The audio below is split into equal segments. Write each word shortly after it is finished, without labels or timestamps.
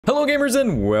Hello gamers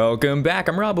and welcome back.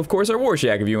 I'm Rob, of course, our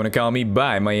Warshak if you want to call me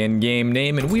by my in-game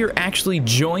name, and we are actually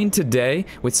joined today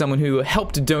with someone who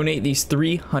helped donate these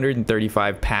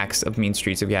 335 packs of Mean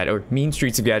Streets of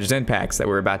Gadgetzan packs that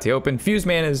we're about to open.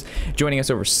 Fuseman is joining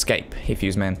us over Skype. Hey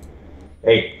Fuseman.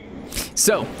 Hey.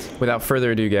 So, without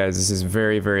further ado guys, this is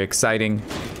very, very exciting,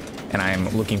 and I am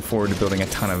looking forward to building a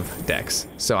ton of decks.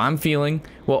 So I'm feeling,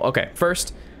 well, okay,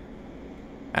 first,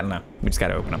 I don't know, we just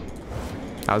gotta open them.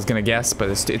 I was gonna guess, but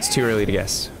it's too early to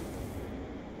guess.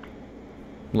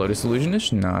 Lotus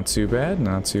Illusionist, not too bad,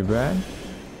 not too bad.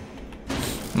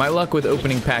 My luck with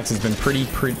opening packs has been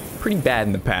pretty bad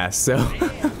in the past, so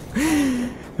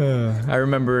I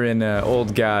remember in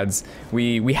Old Gods,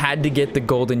 we had to get the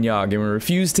Golden Yogg, and we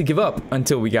refused to give up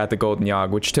until we got the Golden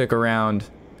Yogg, which took around,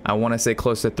 I want to say,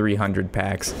 close to 300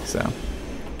 packs. So,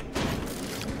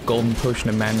 Golden Potion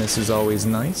of Madness is always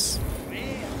nice.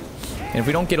 And if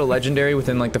we don't get a legendary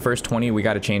within like the first 20, we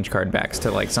got to change card backs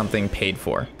to like something paid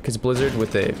for. Because Blizzard,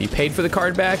 if you paid for the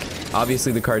card back,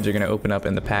 obviously the cards you're going to open up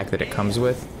in the pack that it comes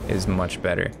with is much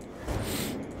better.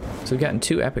 So we've gotten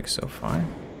 2 epics so far.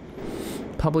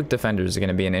 Public Defenders is going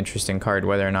to be an interesting card,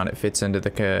 whether or not it fits into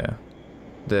the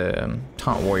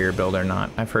Taunt Warrior build or not.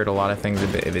 I've heard a lot of things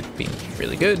of it being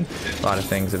really good, a lot of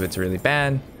things of it's really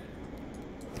bad.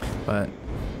 But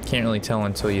can't really tell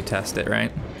until you test it,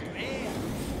 right?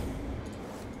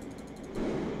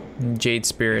 Jade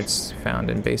Spirits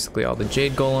found in basically all the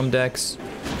Jade Golem decks.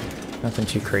 Nothing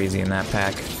too crazy in that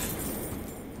pack.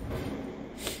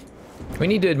 We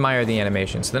need to admire the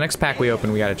animation. So the next pack we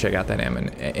open, we gotta check out that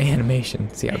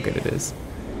animation, see how good it is.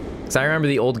 So I remember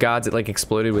the Old Gods, it like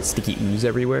exploded with sticky ooze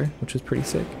everywhere, which was pretty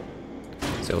sick.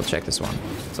 So we'll check this one.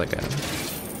 It's like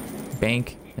a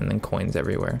bank and then coins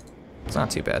everywhere. It's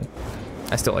not too bad.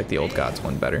 I still like the Old Gods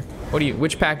one better.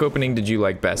 Which pack opening did you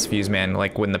like best, Fuseman,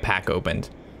 like when the pack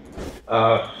opened?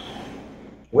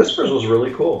 Whispers was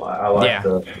really cool. I like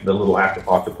the little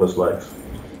octopus legs.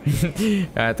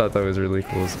 I thought that was really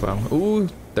cool as well. Ooh,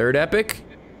 third epic.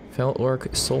 Fell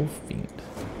Orc Soul Fiend.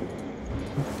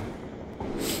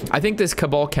 I think this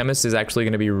Cabal Chemist is actually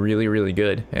going to be really, really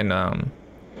good in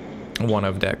one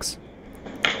of decks.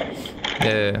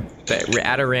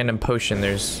 Add a random potion.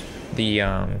 There's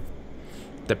the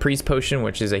Priest Potion,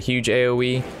 which is a huge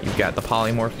AoE. You've got the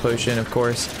Polymorph Potion, of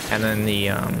course, and then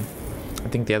the I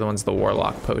think the other one's the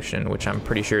Warlock Potion, which I'm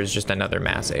pretty sure is just another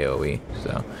mass AoE.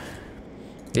 So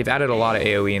they've added a lot of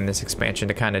AoE in this expansion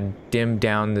to kind of dim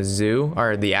down the zoo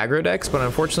or the aggro decks, but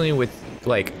unfortunately with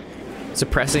like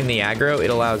suppressing the aggro,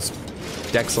 it allows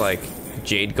decks like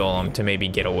Jade Golem to maybe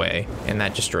get away, and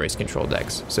that destroys control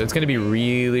decks. So it's going to be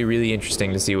really, really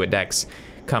interesting to see what decks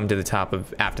come to the top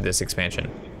of after this expansion.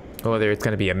 Whether it's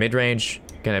going to be a mid-range,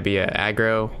 going to be a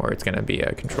aggro, or it's going to be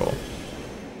a control.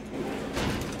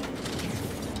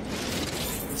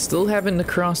 Still haven't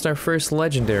crossed our first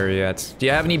legendary yet. Do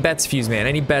you have any bets, Fuseman?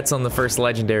 Any bets on the first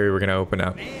legendary we're going to open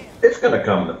up? It's going to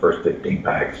come in the first 15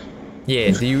 packs.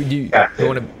 Yeah, do you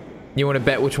want to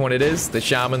bet which one it is? The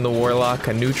Shaman, the Warlock,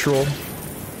 a neutral?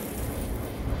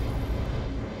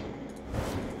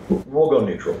 We'll go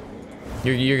neutral.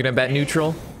 You're going to bet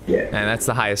neutral? Yeah. And that's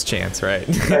the highest chance, right?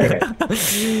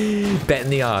 Betting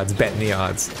the odds, betting the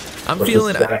odds. I'm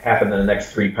feeling... It's going to happen in the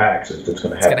next 3 packs. It's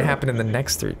going to happen in the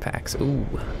next 3 packs. Ooh.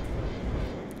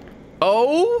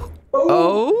 Oh!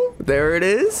 Oh! There it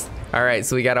is. All right,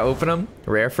 so we got to open them.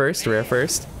 Rare first, rare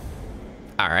first.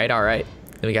 All right, all right.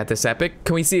 Then we got this epic.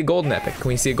 Can we see a golden epic? Can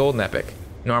we see a golden epic?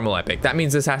 Normal epic. That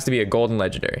means this has to be a golden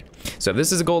legendary. So if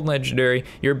this is a golden legendary,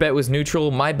 your bet was neutral.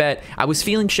 My bet, I was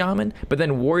feeling Shaman, but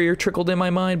then Warrior trickled in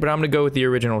my mind, but I'm gonna go with the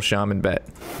original Shaman bet.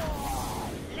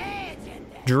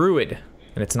 Druid,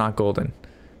 and it's not golden.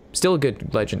 Still a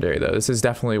good legendary though. This is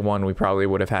definitely one we probably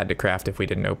would have had to craft if we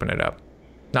didn't open it up.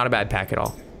 Not a bad pack at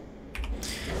all.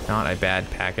 Not a bad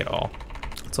pack at all.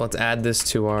 So let's add this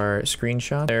to our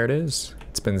screenshot. There it is.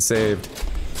 It's been saved.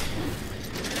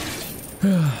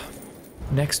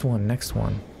 Next one, next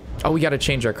one. Oh, we gotta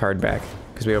change our card back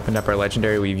because we opened up our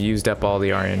legendary. We've used up all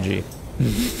the RNG.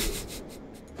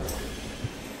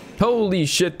 Holy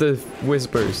shit, the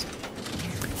Whispers.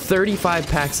 35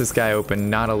 packs this guy opened,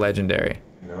 not a legendary.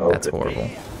 No, that's horrible.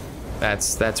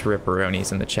 That's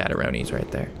ripperonis and the chatteronis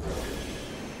right there.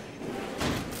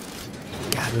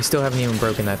 God, we still haven't even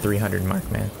broken that 300 mark,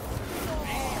 man.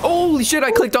 Holy shit,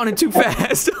 I clicked on it too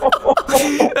fast.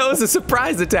 That was a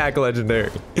surprise attack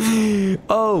legendary.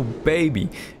 Oh, baby.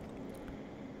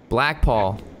 Black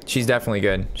Paul. She's definitely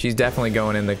good. She's definitely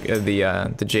going in the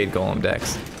Jade Golem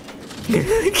decks.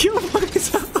 Kill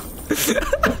myself.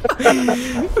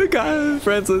 The guy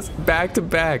friends list back to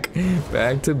back.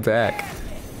 Back to back.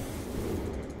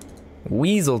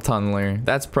 Weasel Tunneler.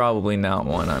 That's probably not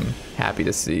one I'm happy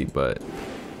to see, but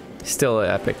still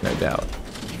epic, no doubt.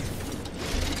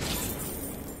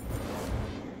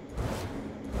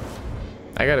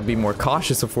 I gotta be more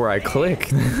cautious before I click.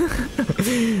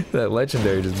 That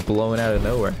legendary just blowing out of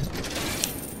nowhere.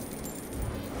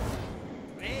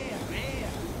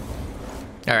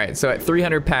 Alright, so at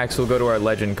 300 packs, we'll go to our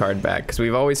legend card back. Because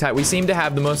we seem to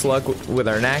have the most luck with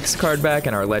our next card back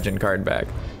and our legend card back.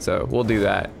 So we'll do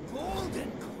that.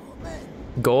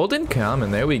 Golden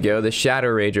Common, there we go. The Shadow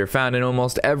Rager, found in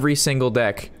almost every single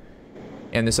deck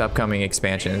in this upcoming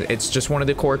expansion. It's just one of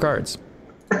the core cards.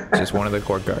 It's just one of the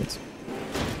core cards.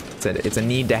 It's a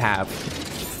need to have.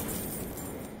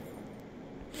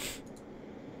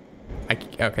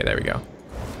 Okay, there we go.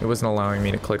 It wasn't allowing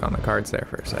me to click on the cards there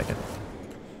for a second.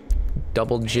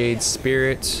 Double Jade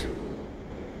Spirit.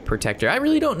 Protector. I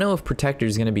really don't know if Protector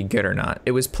is going to be good or not.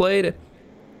 It was played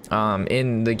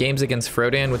in the games against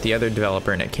Frodan with the other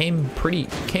developer, and it came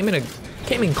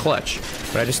in clutch.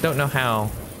 But I just don't know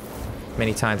how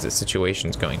many times this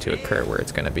situation is going to occur where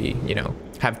it's going to be, you know,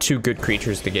 have two good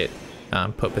creatures to get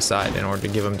put beside in order to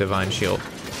give them Divine Shield.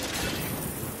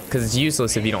 Because it's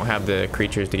useless if you don't have the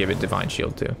creatures to give it Divine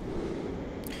Shield to.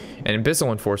 And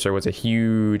Abyssal Enforcer was a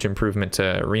huge improvement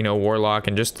to Reno Warlock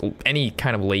and just any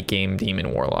kind of late game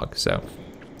Demon Warlock. So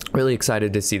really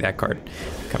excited to see that card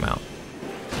come out.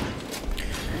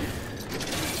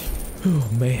 Oh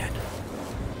man.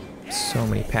 So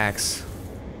many packs.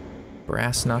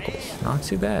 Brass Knuckles. Not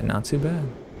too bad, not too bad.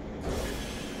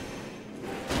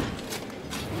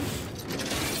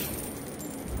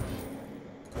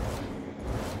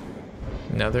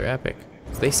 Another epic.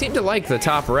 They seem to like the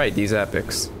top right, these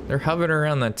epics. They're hovering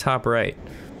around the top right.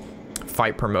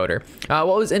 Fight Promoter. What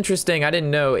was interesting, I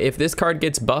didn't know, if this card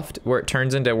gets buffed where it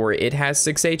turns into where it has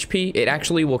 6 HP, it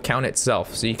actually will count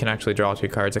itself, so you can actually draw 2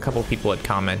 cards. A couple people had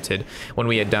commented when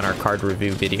we had done our card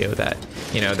review video that,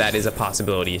 you know, that is a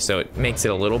possibility, so it makes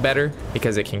it a little better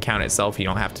because it can count itself. You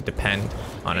don't have to depend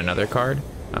on another card.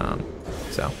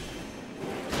 So,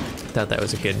 thought that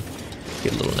was a good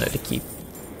little note to keep.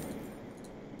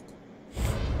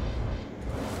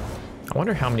 I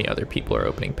wonder how many other people are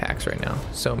opening packs right now.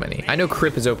 So many. I know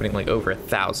Crip is opening like over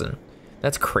 1,000.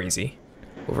 That's crazy.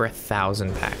 Over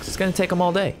 1,000 packs. It's gonna take him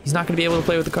all day. He's not gonna be able to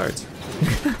play with the cards.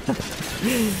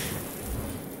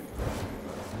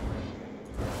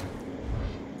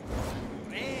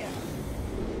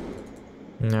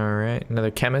 All right,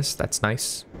 another Chemist. That's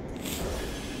nice.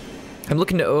 I'm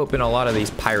looking to open a lot of these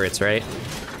pirates, right?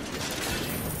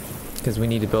 Because we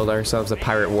need to build ourselves a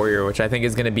Pirate Warrior, which I think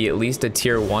is going to be at least a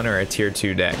tier 1 or a tier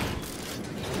 2 deck.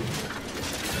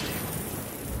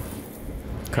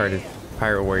 Carded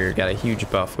Pirate Warrior got a huge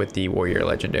buff with the Warrior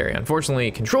Legendary.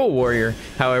 Unfortunately, Control Warrior,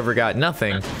 however, got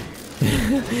nothing.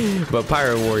 But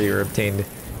Pirate Warrior obtained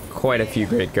quite a few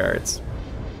great cards.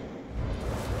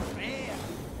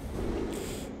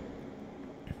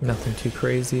 Nothing too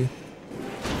crazy.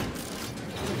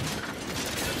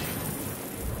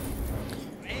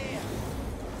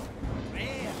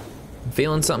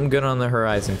 Feeling something good on the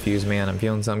horizon, Fuse Man. I'm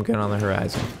feeling something good on the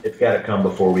horizon. It's got to come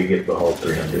before we get the whole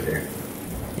 300 here.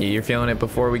 You're feeling it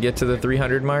before we get to the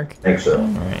 300 mark? I think so. All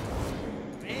right.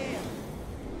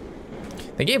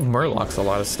 They gave Murlocs a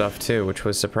lot of stuff too, which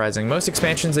was surprising. Most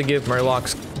expansions they give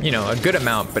Murlocs, you know, a good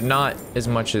amount, but not as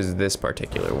much as this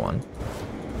particular one.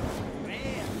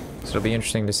 So it'll be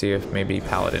interesting to see if maybe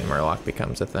Paladin Murloc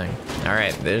becomes a thing. All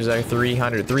right, there's our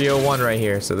 300, 301 right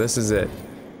here. So this is it.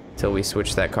 Till we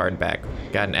switch that card back.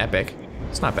 Got an epic.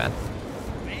 It's not bad.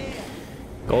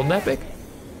 Golden epic?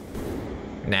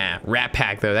 Nah, Rat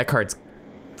Pack though. That card's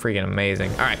freaking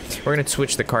amazing. All right, we're gonna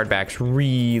switch the card backs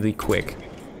really quick.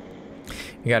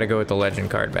 You gotta go with the legend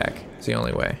card back. It's the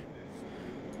only way.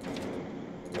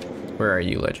 Where are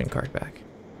you, legend card back?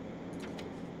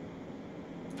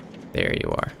 There you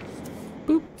are.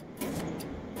 Boop.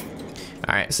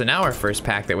 All right, so now our first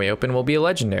pack that we open will be a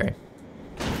legendary.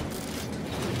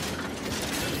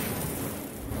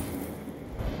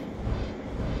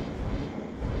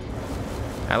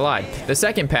 I lied. The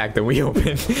second pack that we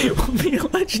open will be a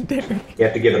legendary. You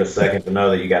have to give it a second to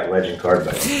know that you got legend card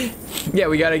back. Yeah,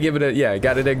 we gotta give it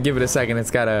a give it a second.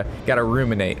 It's gotta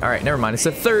ruminate. All right, never mind. It's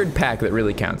the third pack that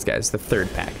really counts, guys. The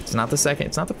third pack. It's not the second.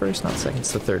 It's not the first. Not the second.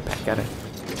 It's the third pack. Gotta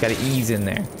ease in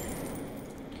there.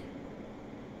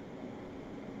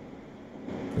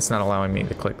 It's not allowing me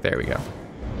to click. There we go.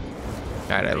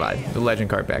 All right, I lied. The legend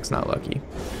card back's not lucky.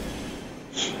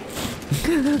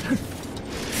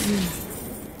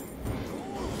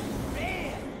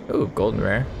 Ooh, golden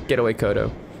rare. Getaway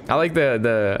Kodo. I like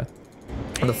the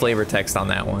flavor text on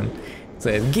that one.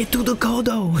 Says, get to the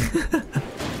Kodo!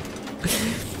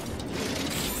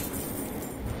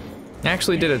 I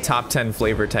actually did a top 10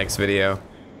 flavor text video.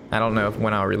 I don't know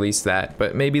when I'll release that,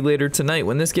 but maybe later tonight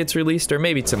when this gets released, or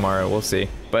maybe tomorrow, we'll see.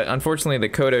 But unfortunately, the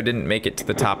Kodo didn't make it to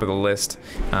the top of the list.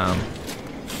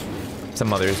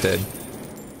 Some others did.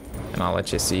 And I'll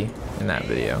let you see in that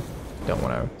video. Don't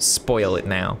want to spoil it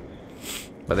now.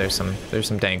 But there's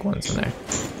some dank ones in there.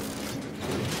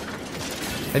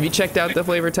 Have you checked out the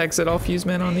flavor text at all,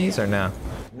 Fuseman, on these, or no?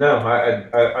 No,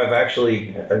 I've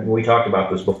actually, we talked about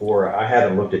this before, I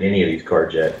haven't looked at any of these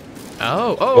cards yet.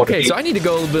 Oh, okay, so I need to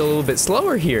go a little bit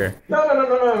slower here.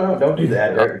 No, don't do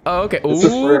that. Oh, okay.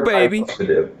 Ooh, baby.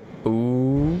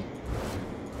 Ooh.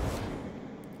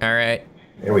 All right.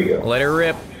 There we go. Let her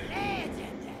rip.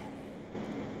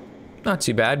 Not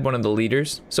too bad, one of the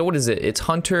leaders. So what is it? It's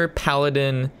Hunter,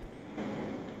 Paladin,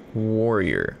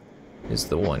 Warrior is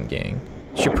the one gang.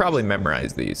 Should probably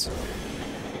memorize these.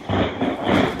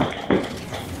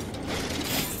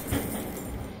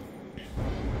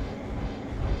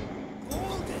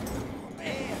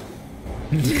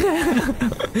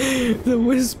 The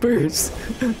whispers.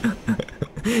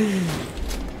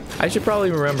 I should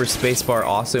probably remember spacebar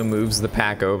also moves the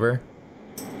pack over.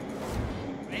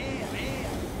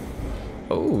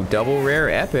 Oh, double rare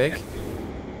epic.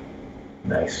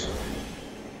 Nice.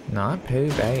 Not too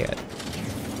bad.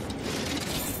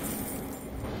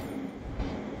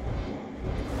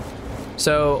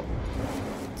 So,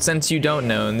 since you don't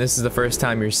know, and this is the first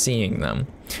time you're seeing them,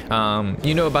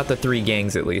 you know about the 3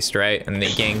 gangs at least, right? And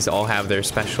the gangs all have their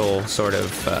special sort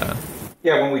of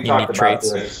yeah, when we talked about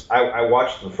traits. this, I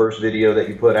watched the first video that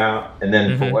you put out, and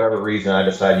then for whatever reason, I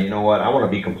decided, you know what, I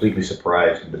want to be completely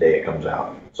surprised the day it comes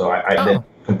out. So I then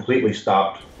completely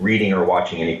stopped reading or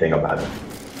watching anything about it.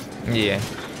 Yeah.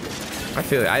 I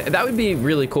feel it. That would be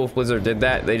really cool if Blizzard did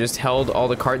that. They just held all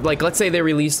the cards. Like, let's say they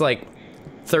released, like,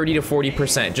 30 to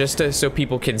 40% just so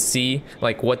people can see,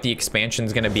 like, what the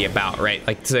expansion's going to be about, right?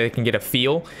 Like, so they can get a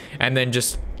feel, and then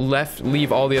just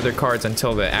leave all the other cards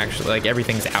until the actual, like,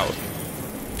 everything's out.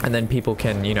 And then people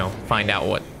can, you know, find out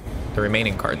what the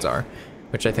remaining cards are,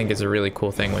 which I think is a really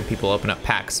cool thing when people open up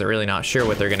packs. They're really not sure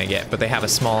what they're going to get, but they have a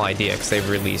small idea because they've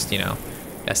released, you know,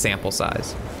 a sample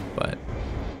size. But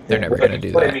they're never going to do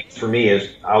that. What it means for me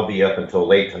is I'll be up until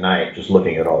late tonight just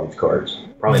looking at all these cards.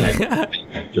 Probably not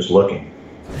just looking.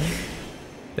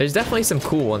 There's definitely some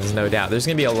cool ones, no doubt. There's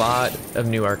going to be a lot of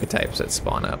new archetypes that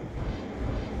spawn up.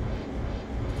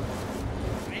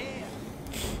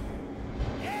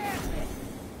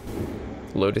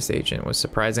 Lotus Agent was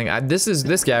surprising. This is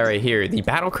this guy right here. The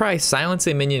Battle Cry, silence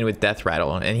a minion with Death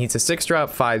Rattle, and he's a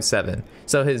 6-drop 5/7.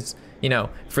 So his, you know,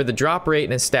 for the drop rate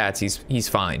and his stats, he's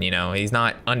fine. You know, he's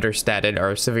not understated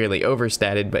or severely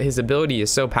overstated, but his ability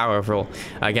is so powerful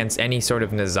against any sort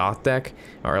of N'Zoth deck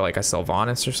or like a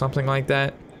Sylvanas or something like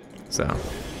that. So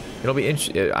it'll be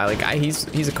interesting.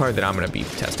 He's a card that I'm gonna be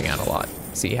testing out a lot.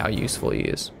 See how useful he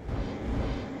is.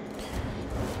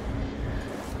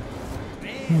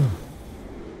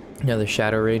 Another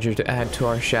Shadow Rager to add to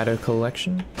our Shadow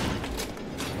collection.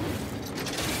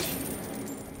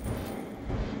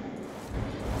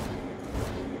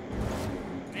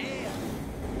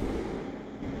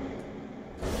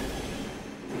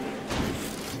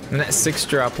 And that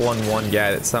 6-drop 1/1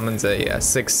 guy that summons a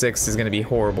 6/6 is going to be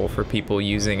horrible for people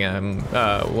using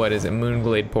what is it,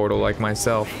 Moonglade Portal like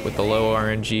myself with the low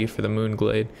RNG for the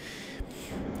Moonglade.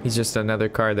 He's just another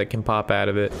card that can pop out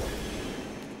of it.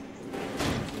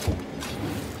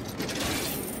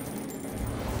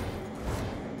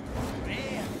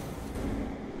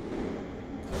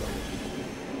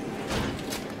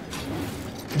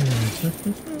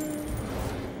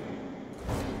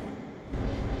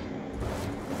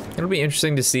 It'll be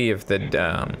interesting to see if if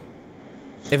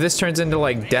this turns into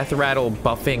like Death Rattle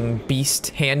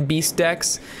buffing hand beast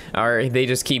decks, or they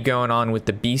just keep going on with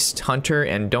the Beast Hunter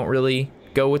and don't really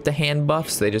go with the hand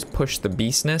buffs. They just push the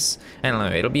beastness. I don't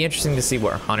know. It'll be interesting to see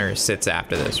where Hunter sits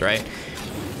after this, right?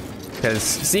 Because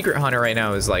Secret Hunter right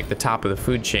now is like the top of the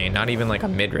food chain, not even like a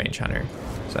mid-range Hunter.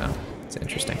 So it's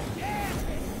interesting.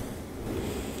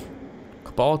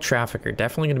 Cabal Trafficker,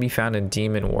 definitely going to be found in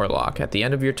Demon Warlock. At the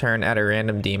end of your turn, add a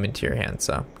random demon to your hand,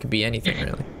 so it could be anything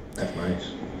really. That's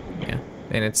nice. Yeah,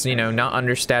 and it's, you know, not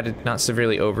understated, not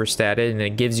severely overstated, and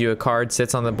it gives you a card,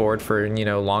 sits on the board for, you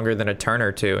know, longer than a turn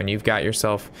or two, and you've got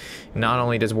yourself, not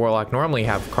only does Warlock normally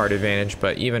have card advantage,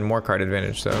 but even more card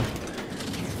advantage, so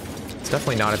it's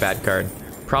definitely not a bad card.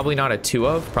 Probably not a 2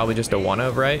 of, probably just a 1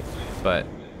 of, right? But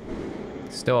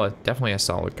still definitely a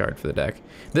solid card for the deck.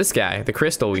 This guy, the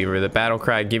Crystal Weaver, the Battle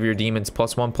Cry, give your demons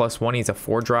 +1/+1. He's a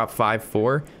 4-drop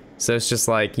 5/4. So it's just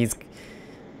like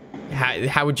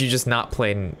how would you just not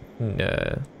play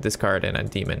this card in a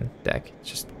demon deck? It's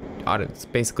just auto. It's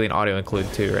basically an auto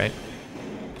include too, right?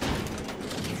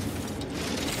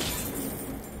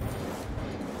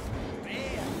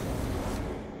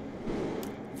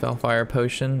 Fellfire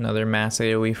Potion, another mass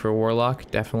AoE for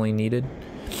Warlock, definitely needed.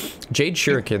 Jade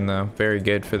Shuriken though, very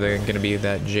good for the gonna be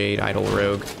that Jade Idol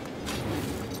Rogue.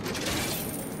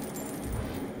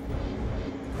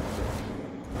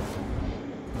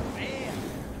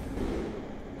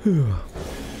 Whew.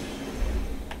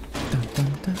 Dun,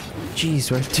 dun, dun. Jeez,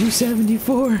 we're at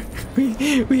 274.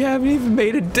 We haven't even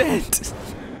made a dent.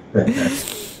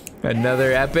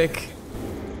 Another epic.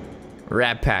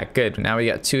 Rat Pack, good. Now we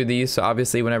got 2 of these, so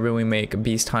obviously whenever we make a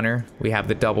Beast Hunter, we have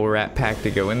the double Rat Pack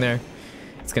to go in there.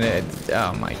 It's gonna,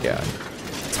 oh my god.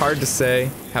 It's hard to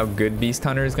say how good Beast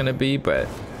Hunter is gonna be, but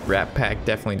Rat Pack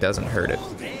definitely doesn't hurt it.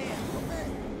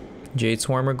 Jade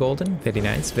Swarmer Golden, very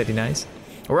nice, very nice.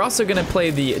 We're also gonna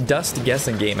play the dust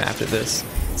guessing game after this.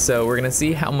 So we're gonna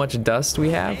see how much dust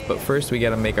we have, but first we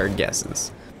gotta make our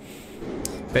guesses.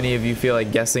 If any of you feel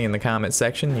like guessing in the comment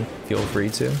section, you feel free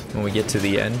to. When we get to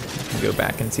the end, you can go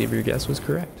back and see if your guess was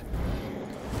correct.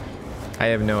 I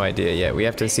have no idea yet. We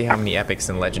have to see how many epics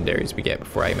and legendaries we get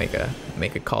before I make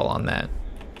a call on that.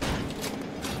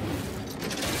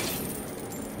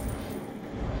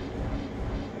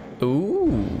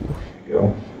 Ooh.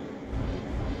 Go.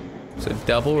 So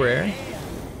double rare.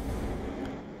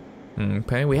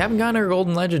 Okay, we haven't gotten our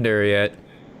golden legendary yet.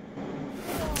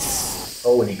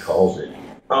 Oh, and he calls it.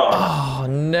 Oh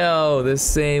no, the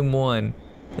same one.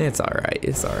 It's alright,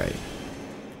 it's alright.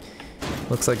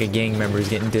 Looks like a gang member is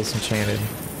getting disenchanted.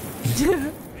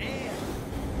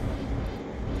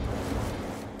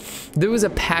 There was a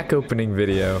pack opening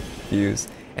video, views,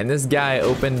 and this guy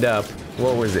opened up,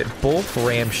 what was it, both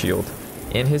Ram Shield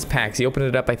in his packs. He opened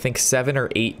it up, I think, 7 or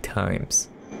 8 times.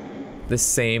 The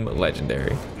same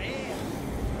legendary.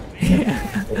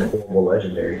 Yeah. A horrible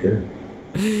legendary, too.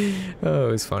 Oh,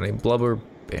 it was funny. Blubber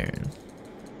Baron.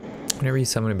 Whenever you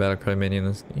summon a battle cry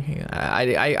minion,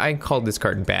 I called this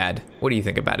card bad. What do you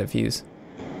think about it, Fuse?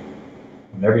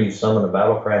 Whenever you summon a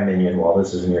battle cry minion while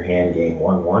this is in your hand, gain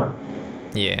 1/1.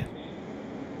 Yeah.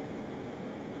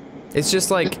 It's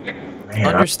just like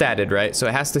understated, right? So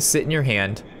it has to sit in your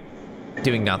hand,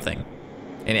 doing nothing,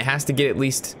 and it has to get at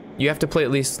least. You have to play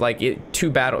at least like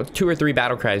 2 or 3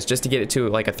 battle cries just to get it to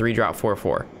like a 3-drop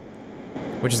 4/4,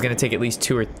 which is gonna take at least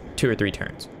 2 or 3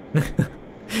 turns.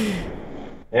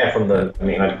 Yeah, I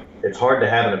mean, it's hard to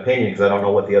have an opinion because I don't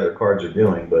know what the other cards are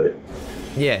doing, but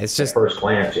yeah, it's just at first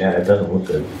glance, yeah, it doesn't look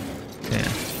good. Yeah.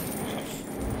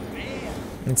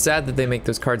 It's sad that they make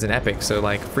those cards an epic, so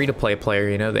like free-to-play player,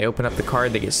 you know, they open up the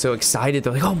card, they get so excited,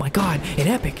 they're like, oh my god, an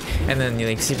epic! And then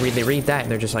they read that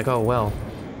and they're just like, oh well,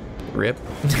 rip.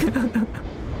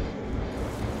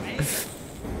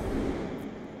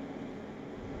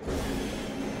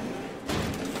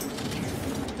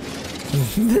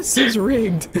 This is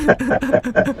rigged.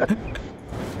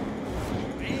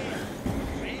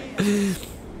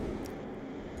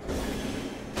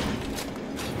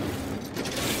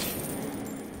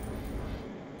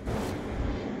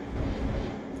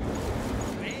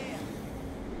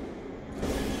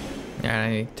 I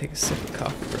need to take a sip of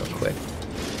coffee real quick.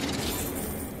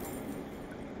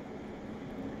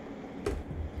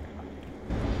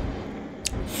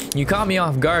 You caught me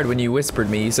off guard when you whispered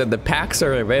me. You said the packs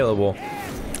are available.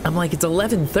 I'm like, it's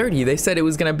 11:30. They said it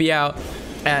was gonna be out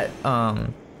at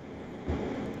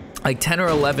like 10 or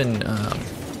 11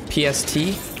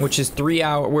 PST, which is 3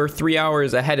 hours. We're 3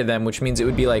 hours ahead of them, which means it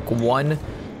would be like 1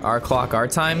 our clock, our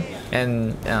time.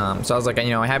 And so I was like,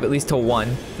 you know, I have at least till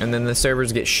 1, and then the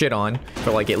servers get shit on for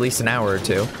like at least an hour or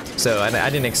 2. So I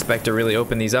didn't expect to really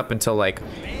open these up until like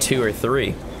 2 or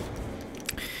 3.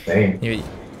 Dang.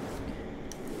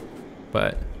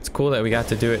 But it's cool that we got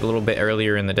to do it a little bit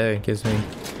earlier in the day. It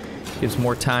gives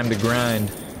more time to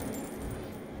grind.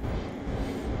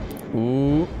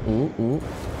 Ooh, ooh, ooh.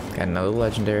 Got another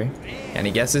legendary.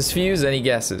 Any guesses, Fuse? Any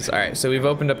guesses? Alright, so we've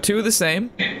opened up 2 of the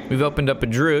same. We've opened up a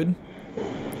Druid.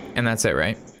 And that's it,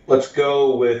 right? Let's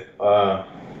go with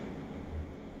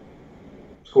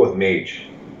Mage.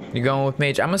 You're going with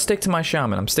Mage? I'm gonna stick to my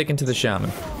Shaman. I'm sticking to the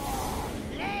Shaman.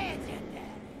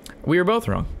 We were both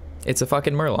wrong. It's a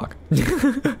fucking Murloc.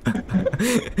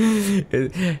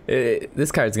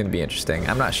 This card's gonna be interesting.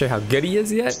 I'm not sure how good he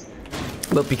is yet,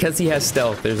 but because he has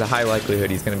stealth, there's a high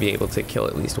likelihood he's gonna be able to kill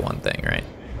at least one thing, right?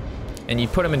 And you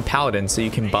put him in Paladin so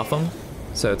you can buff him,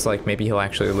 so it's like maybe he'll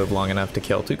actually live long enough to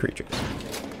kill 2 creatures.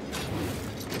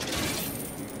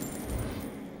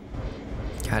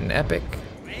 Got an epic.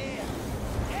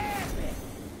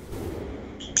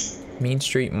 Mean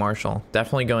Street Marshal.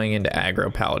 Definitely going into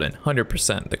aggro paladin.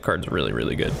 100%. The card's really,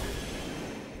 really good.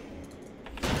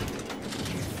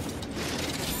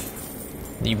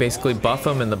 You basically buff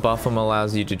them, and the buff them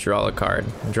allows you to draw a card.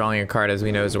 Drawing a card, as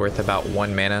we know, is worth about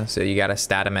 1 mana, so you gotta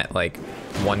stat them at like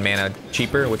 1 mana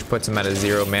cheaper, which puts them at a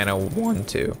 0 mana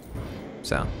 1/2.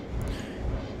 So.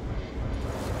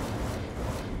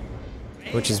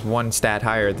 Which is 1 stat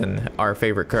higher than our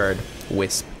favorite card,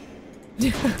 Wisp.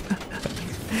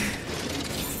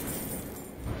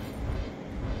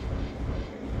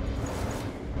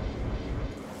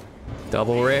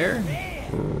 Double rare.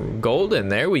 Golden,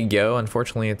 there we go.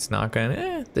 Unfortunately, it's not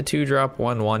gonna. The 2-drop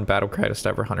 1/1 battle cry to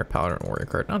Stubber Hunter Paladin Warrior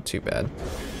card. Not too bad.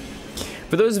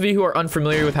 For those of you who are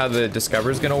unfamiliar with how the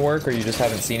Discover is gonna work, or you just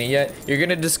haven't seen it yet, you're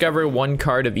gonna discover 1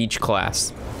 card of each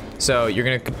class. So you're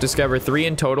gonna discover 3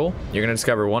 in total. You're gonna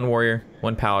discover 1 Warrior,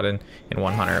 1 Paladin, and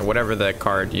 1 Hunter. Whatever the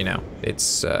card, you know,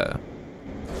 its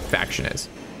faction is.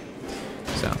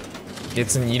 So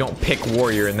it's you don't pick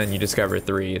Warrior and then you discover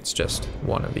 3. It's just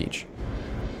 1 of each.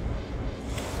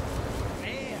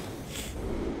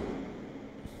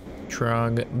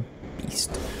 Trog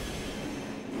Beast.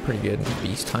 Pretty good.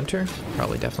 Beast Hunter.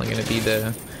 Probably definitely going to be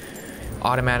the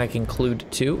automatic include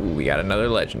too. Ooh, we got another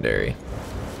legendary.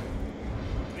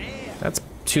 That's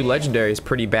 2 legendaries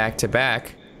pretty back to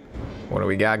back. What do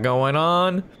we got going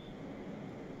on?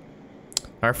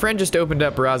 Our friend just opened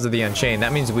up Rouse of the Unchained.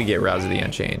 That means we get Rouse of the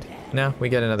Unchained. No, we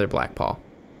get another Black Paw.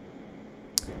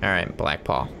 Alright, Black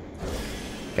Paw.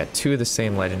 Got 2 of the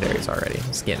same legendaries already.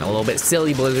 It's getting a little bit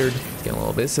silly, Blizzard. It's getting a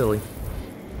little bit silly.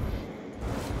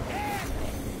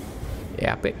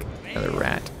 Epic. Another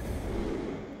rat.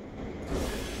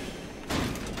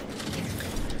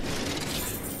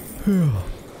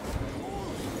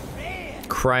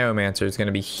 Cryomancer is going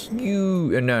to be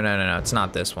huge. No. It's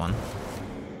not this one.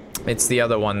 It's the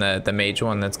other one, the mage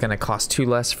one that's going to cost 2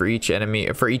 less for each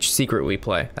enemy, for each secret we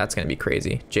play. That's going to be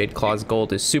crazy. Jade Claw's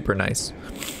gold is super nice.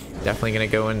 Definitely going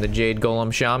to go in the Jade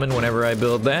Golem Shaman whenever I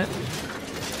build that.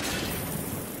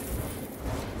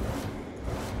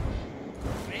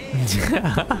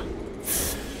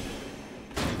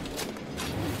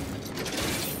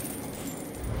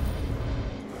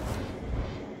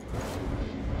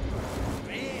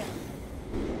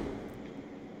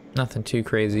 Nothing too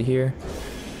crazy here.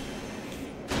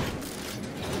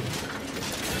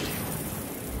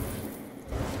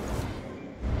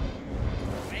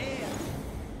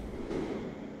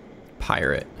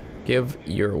 Pirate. Give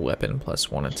your weapon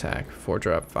 +1 attack.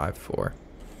 4-drop 5/4.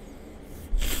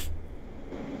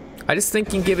 I just think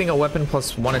giving a weapon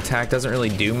 +1 attack doesn't really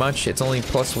do much. It's only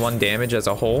 +1 damage as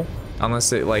a whole.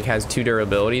 Unless it like has 2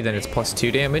 durability, then it's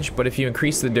 +2 damage. But if you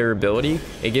increase the durability,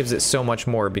 it gives it so much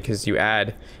more because you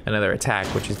add another attack,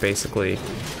 which is basically,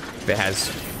 if it has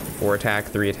 4 attack,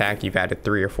 3 attack, you've added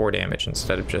 3 or 4 damage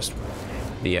instead of just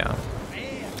the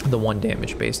 1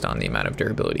 damage based on the amount of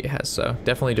durability it has. So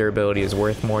definitely durability is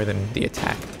worth more than the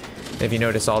attack. If you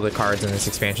notice, all the cards in this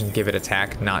expansion give it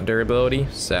attack, not durability.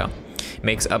 So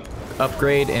makes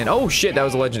upgrade, and oh shit, that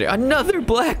was a legendary. Another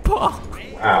Black Paw.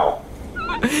 Wow.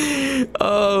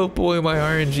 Oh boy, my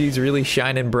RNG's really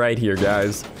shining bright here,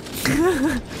 guys.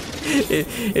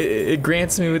 it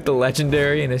grants me with the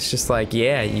legendary, and it's just like,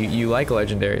 yeah, you like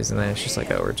legendaries, and then it's just like,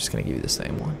 oh, we're just gonna give you the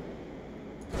same one.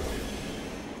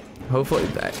 Hopefully,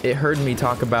 it heard me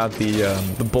talk about the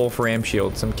Bulf Ram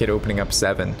Shield, some kid opening up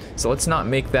 7. So let's not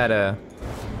make that a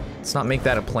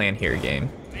plan here, game.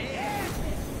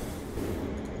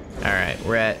 All right,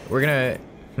 we're gonna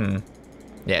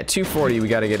yeah, 240. We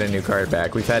got to get a new card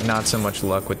back. We've had not so much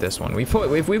luck with this one. If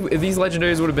these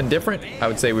legendaries would have been different, I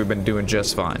would say we've been doing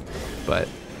just fine. But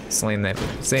same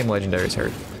legendaries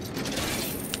hurt.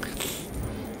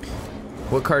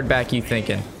 What card back you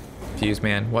thinking, Fuse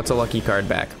Man? What's a lucky card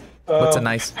back? What's a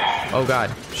nice? Oh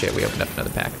god, shit! We opened up another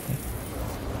pack.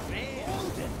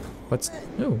 What's?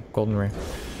 Ooh, golden rare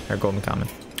or golden common.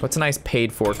 What's a nice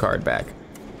paid-for card back?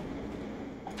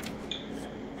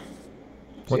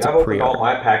 See, I've opened all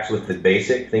my packs with the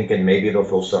basic, thinking maybe it'll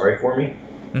feel sorry for me.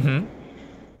 Mm-hmm.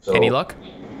 So, any luck?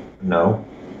 No.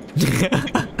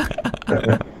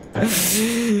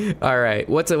 All right.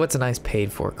 What's a nice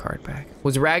paid-for card back?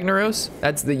 Was Ragnaros?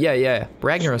 That's the yeah.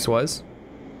 Ragnaros was.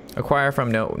 Acquire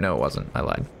from no, it wasn't. I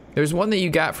lied. There's one that you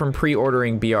got from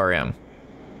pre-ordering BRM.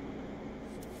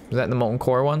 Was that the Molten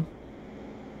Core one?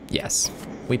 Yes.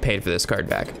 We paid for this card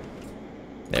back.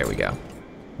 There we go.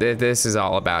 This is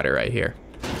all about it right here.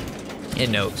 It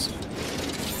knows.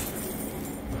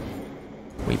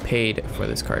 We paid for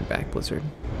this card back, Blizzard.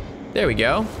 There we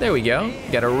go. There we go.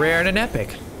 Got a rare and an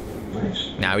epic.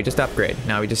 Nice. Now we just upgrade.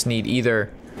 Now we just need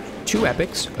either 2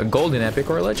 epics, a golden epic,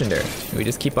 or a legendary. We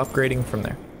just keep upgrading from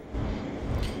there.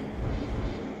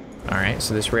 Alright,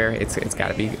 so this rare, it's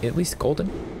gotta be at least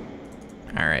golden.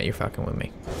 Alright, you're fucking with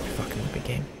me. You're fucking with me,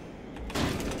 game.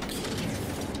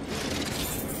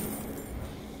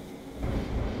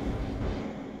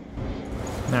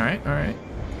 Alright, alright.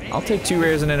 I'll take 2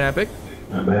 rares and an epic.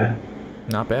 Not bad.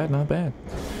 Not bad, not bad.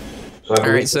 So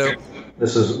alright, so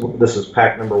this is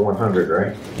pack number 100,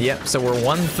 right? Yep, so we're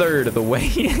 1/3 of the way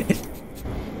in.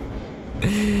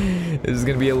 This is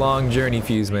gonna be a long journey,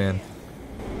 Fuse Man.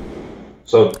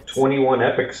 So 21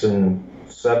 epics and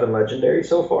 7 legendaries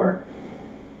so far?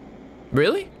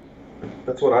 Really?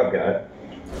 That's what I've got.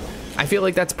 I feel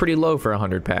like that's pretty low for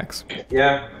 100 packs.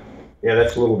 Yeah. Yeah,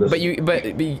 that's a little disappointing.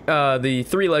 But the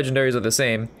 3 legendaries are the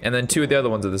same, and then 2 of the other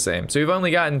ones are the same. So we've only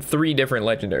gotten 3 different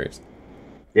legendaries.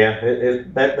 Yeah,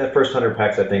 that first 100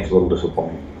 packs I think is a little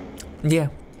disappointing. Yeah,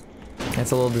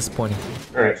 that's a little disappointing.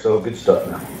 All right, so good stuff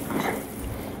now.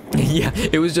 Yeah,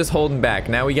 it was just holding back.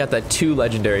 Now we got that 2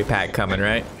 legendary pack coming,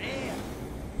 right?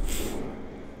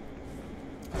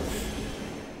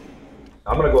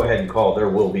 I'm gonna go ahead and call there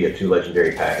will be a 2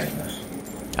 legendary pack in this.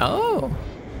 Oh.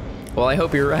 Well, I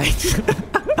hope you're right.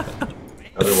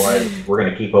 Otherwise, we're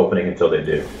gonna keep opening until they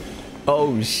do.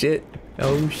 Oh shit.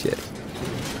 Oh shit.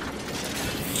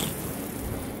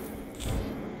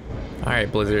 Alright,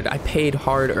 Blizzard. I paid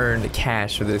hard-earned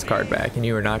cash for this card back, and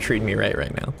you are not treating me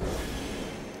right now.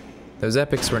 Those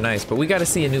epics were nice, but we gotta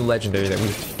see a new legendary that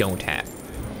we don't have.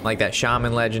 Like that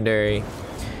Shaman legendary.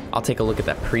 I'll take a look at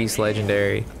that Priest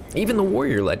legendary. Even the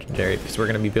Warrior legendary, because we're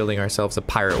gonna be building ourselves a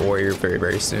Pirate Warrior very,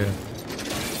 very soon.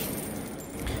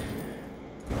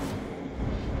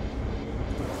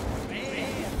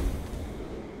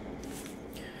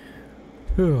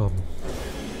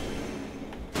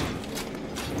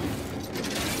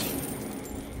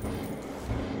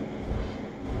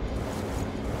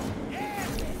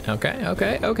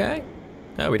 Okay.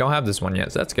 Oh, we don't have this one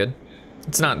yet, so that's good.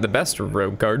 It's not the best of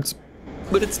rogue cards,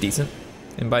 but it's decent.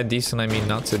 And by decent, I mean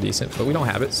not so decent, but we don't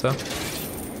have it, so.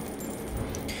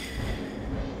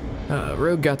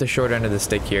 Rogue got the short end of the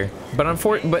stick here.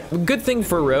 But good thing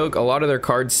for Rogue, a lot of their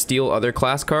cards steal other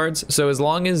class cards, so as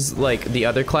long as, like, the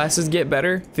other classes get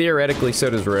better, theoretically, so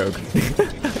does Rogue.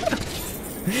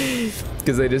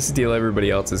 Because they just steal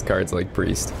everybody else's cards like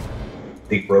Priest.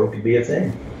 Thief Rogue could be a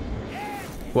thing.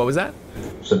 What was that?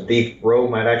 So Thief Rogue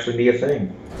might actually be a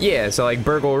thing. Yeah, so like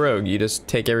Burgle Rogue, you just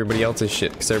take everybody else's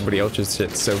shit because everybody else's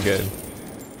shit's so good.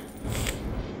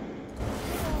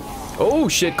 Oh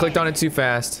shit, clicked on it too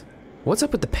fast. What's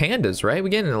up with the pandas, right? We're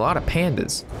getting a lot of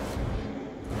pandas.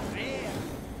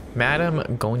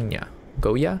 Madame Goya?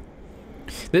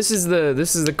 This is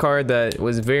the card that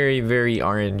was very, very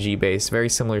RNG based, very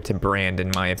similar to Brand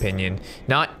in my opinion.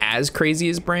 Not as crazy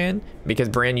as Brand, because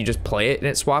Brand you just play it and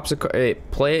it swaps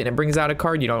play it and it brings out a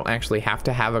card. You don't actually have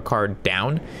to have a card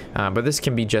down, but this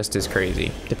can be just as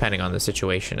crazy depending on the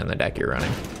situation and the deck you're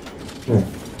running.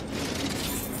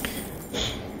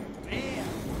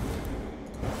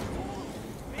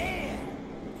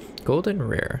 Golden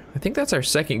Rare. I think that's our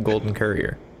second Golden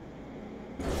Courier.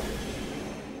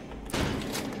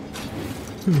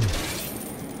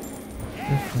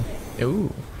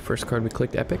 Ooh, first card we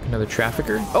clicked epic, another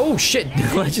Trafficker. Oh shit,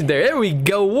 legendary, there we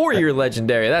go, Warrior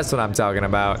legendary, that's what I'm talking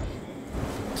about.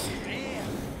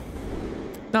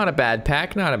 Not a bad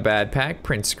pack, not a bad pack.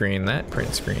 Print screen that.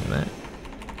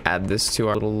 Add this to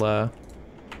our little,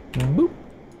 boop.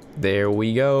 There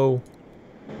we go.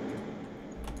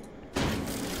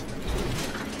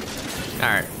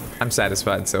 Alright, I'm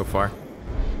satisfied so far.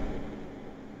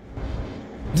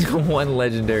 1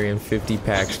 legendary in 50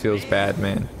 packs feels bad,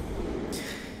 man.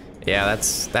 Yeah,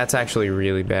 that's actually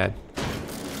really bad.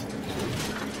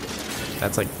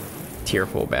 That's like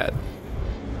tearful bad.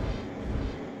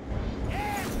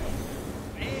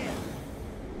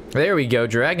 There we go,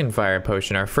 Dragonfire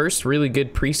Potion, our first really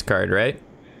good priest card, right?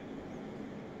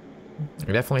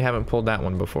 We definitely haven't pulled that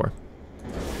one before.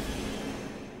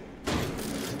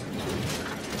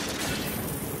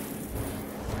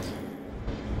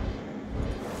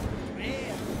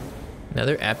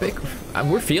 Another epic.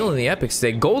 We're feeling the epics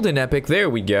today. Golden epic. There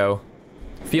we go.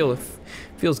 Feels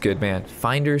good, man.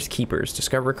 Finders Keepers.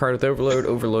 Discover a card with Overload.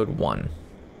 Overload 1.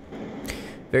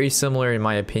 Very similar, in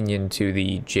my opinion, to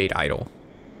the Jade Idol.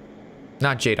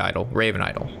 Not Jade Idol. Raven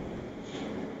Idol.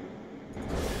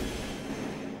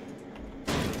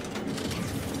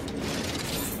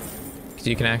 Because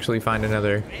you can actually find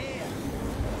another.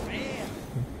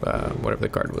 Whatever the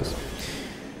card was.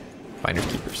 Finders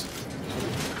Keepers.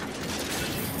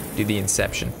 Do the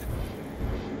Inception.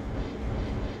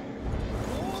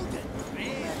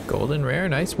 Golden rare,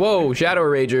 nice. Whoa, Shadow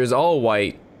Rager is all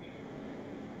white.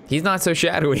 He's not so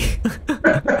shadowy.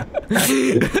 I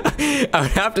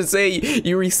would have to say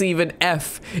you receive an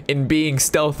F in being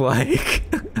stealth-like.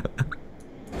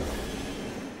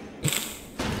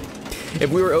 If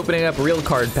we were opening up real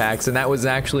card packs and that was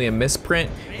actually a misprint,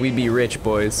 we'd be rich,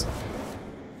 boys.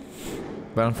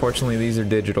 But unfortunately, these are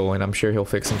digital, and I'm sure he'll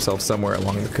fix himself somewhere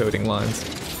along the coding lines.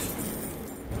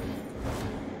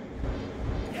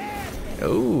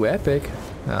 Oh, epic.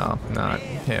 No, not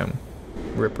him.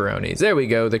 Ripperonis. There we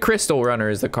go. The Crystal Runner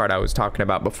is the card I was talking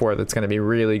about before that's going to be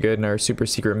really good in our Super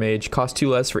Secret Mage. Costs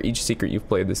 2 less for each secret you've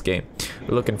played this game.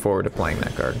 We're looking forward to playing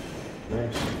that card.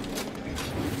 Nice.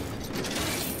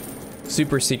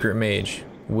 Super Secret Mage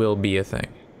will be a thing.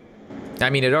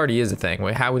 I mean, it already is a thing.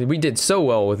 We did so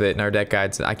well with it in our deck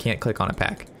guides that I can't click on a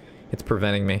pack. It's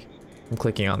preventing me from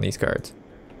clicking on these cards.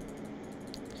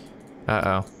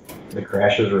 Uh-oh. The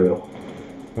crash is real.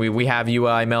 We have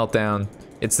UI meltdown.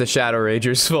 It's the Shadow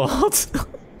Rager's fault.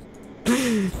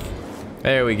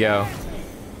 There we go.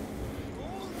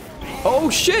 Oh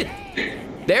shit!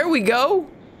 There we go!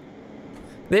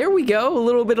 There we go. A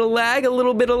little bit of lag, a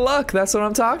little bit of luck. That's what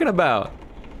I'm talking about.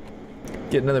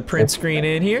 Get another print screen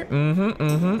in here.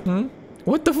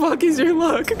 What the fuck is your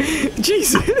luck?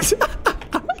 Jesus.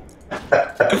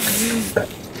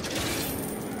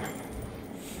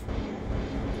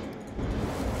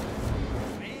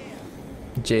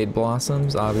 Jade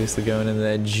Blossoms, obviously going into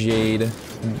that Jade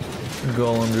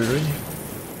Golem Druid.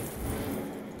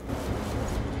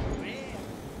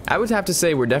 I would have to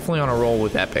say we're definitely on a roll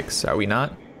with epics, are we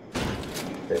not?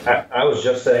 I was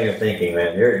just saying and thinking,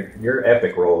 man, your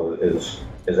epic roll is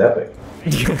epic.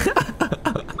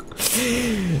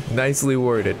 Nicely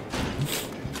worded.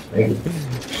 Thank you.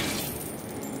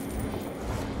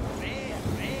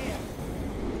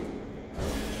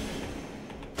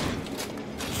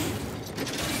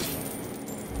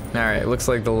 Alright, looks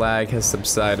like the lag has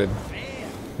subsided.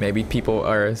 Maybe people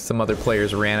or some other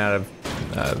players ran out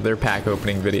of their pack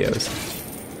opening videos.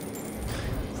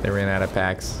 They ran out of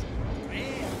packs.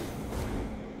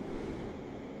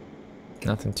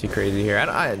 Nothing too crazy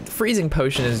here. Freezing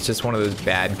Potion is just one of those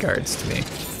bad cards to me.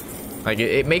 Like,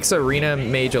 it makes Arena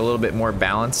Mage a little bit more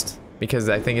balanced because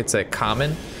I think it's a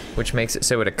common, which makes it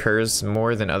so it occurs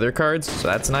more than other cards, so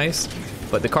that's nice.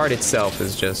 But the card itself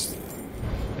is just,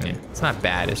 yeah, it's not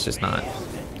bad, it's just not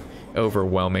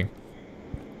overwhelming.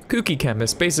 Kooky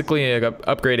Chemist, basically an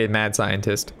upgraded Mad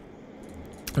Scientist.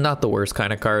 Not the worst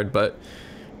kind of card, but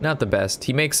not the best.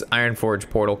 He makes Ironforge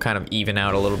Portal kind of even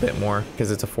out a little bit more because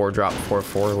it's a 4-drop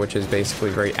 4/4, which is basically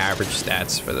very average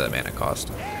stats for the mana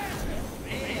cost.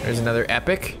 There's another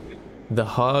epic, the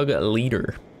Hog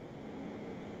Leader.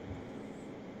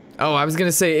 Oh, I was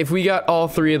gonna say if we got all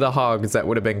 3 of the hogs, that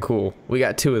would have been cool. We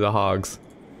got 2 of the hogs.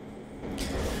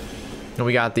 And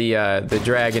we got the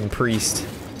Dragon Priest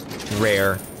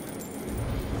rare.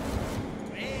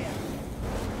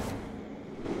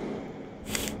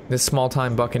 This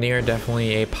Small-Time Buccaneer,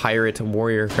 definitely a pirate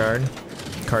warrior card.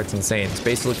 Card's insane. It's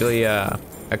basically a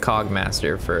cog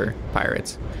master for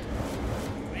pirates.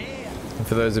 And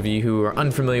for those of you who are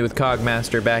unfamiliar with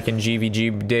Cogmaster, back in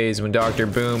GVG days when Dr.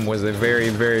 Boom was a very,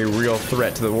 very real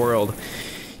threat to the world,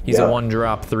 he's a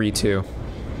 1-drop 3/2.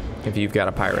 If you've got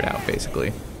a pirate out,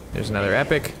 basically. There's another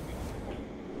epic.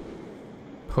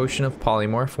 Potion of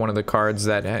Polymorph, one of the cards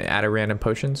that add a random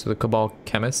potion, so the Cabal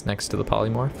Chemist next to the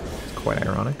Polymorph. It's quite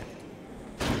ironic.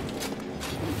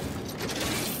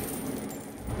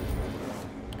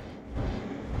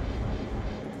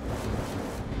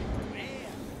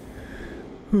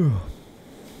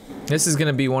 This is going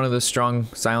to be one of the strong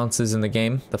silences in the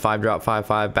game. The 5-drop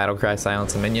 5/5 Battlecry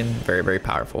Silence a Minion. Very, very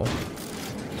powerful.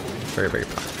 Very, very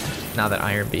powerful. Now that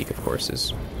Ironbeak, of course,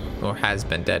 is, or has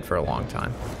been dead for a long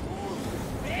time.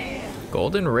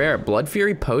 Golden rare, Blood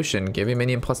Fury Potion. Give your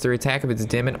minion +3 attack if it's a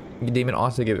demon,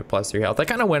 also give it +3 health. I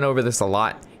kind of went over this a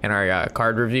lot in our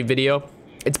card review video.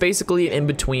 It's basically an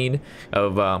in-between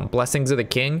of Blessings of the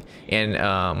King and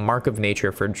Mark of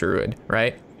Nature for Druid,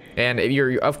 right? And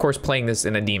you're, of course, playing this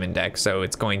in a demon deck, so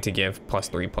it's going to give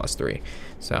 +3/+3.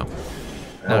 So,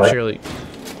 not surely.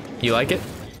 You like it?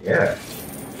 Yeah.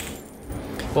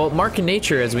 Well, Mark of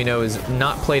Nature, as we know, is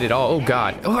not played at all. Oh,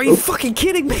 God. Oh, are you fucking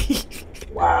kidding me?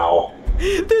 Wow.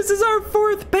 This is our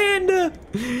 4th panda!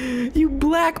 You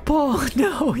blackball!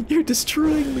 No, you're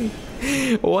destroying me.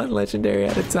 1 legendary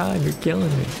at a time. You're killing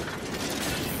me.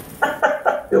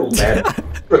 Feels bad.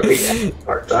 Really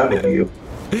hard time with you.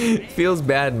 Feels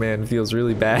bad, man. Feels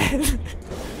really bad.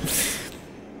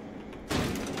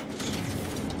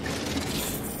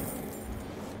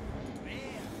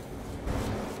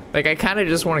 Like, I kind of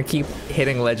just want to keep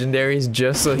hitting legendaries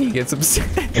just so he gets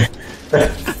upset.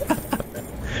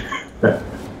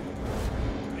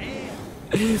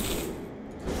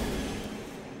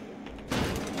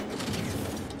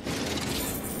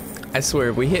 I swear,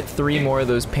 if we hit 3 more of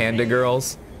those panda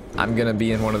girls, I'm gonna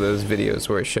be in one of those videos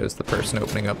where it shows the person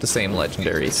opening up the same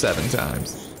legendary 7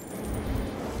 times.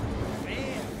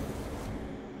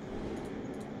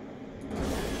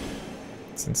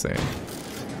 It's insane.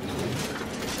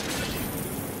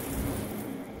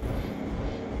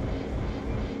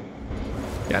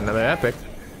 Got another epic.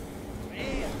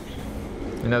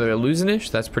 Another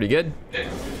illusionish, that's pretty good.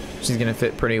 She's gonna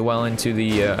fit pretty well into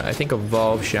the, I think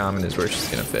Evolve Shaman is where she's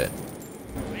gonna fit.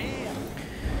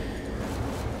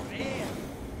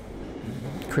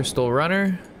 Crystal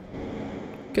Runner.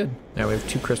 Good. Now we have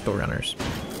 2 Crystal Runners.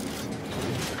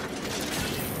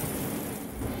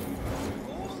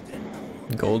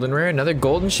 Golden Rare, another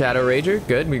Golden Shadow Rager.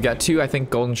 Good. We've got 2, I think,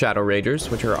 Golden Shadow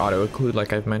Ragers, which are auto-occlude,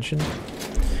 like I've mentioned.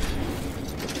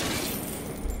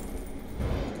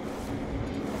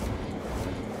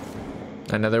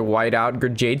 Another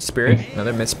Whiteout Jade Spirit,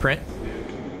 another misprint.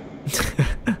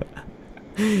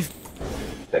 Does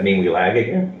that mean we lag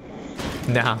again?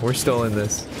 Nah, we're still in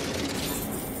this.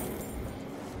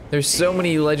 There's so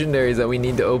many legendaries that we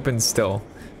need to open still.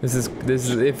 This is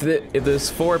if there's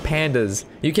 4 pandas,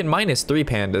 you can minus 3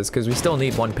 pandas because we still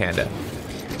need 1 panda.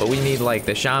 But we need like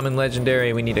the Shaman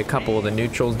legendary. We need a couple of the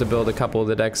neutrals to build a couple of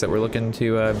the decks that we're looking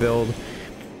to build.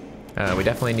 We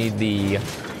definitely need the.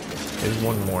 There's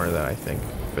one more that I think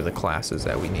for the classes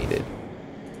that we needed.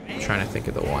 I'm trying to think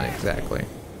of the one exactly.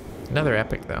 Another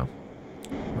epic though.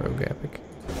 Rogue epic.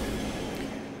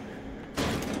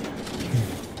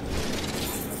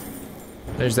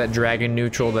 There's that dragon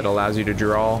neutral that allows you to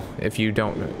draw if you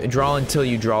don't draw until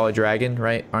you draw a dragon,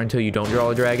 right? Or until you don't draw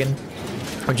a dragon,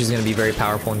 which is going to be very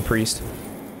powerful in Priest.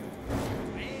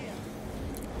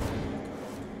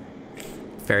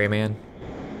 Ferryman,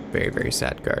 very, very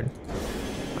sad card.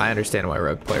 I understand why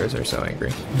rogue players are so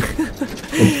angry.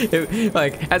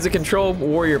 Like, as a control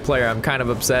warrior player, I'm kind of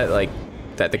upset like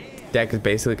that the deck is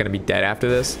basically going to be dead after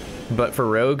this. But for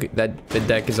rogue, that the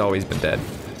deck has always been dead.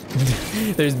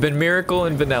 There's been Miracle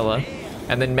and Vanilla,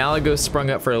 and then Malygos sprung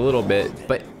up for a little bit,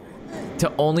 but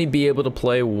to only be able to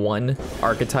play 1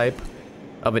 archetype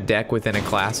of a deck within a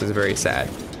class is very sad.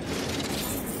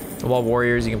 While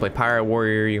warriors, you can play Pirate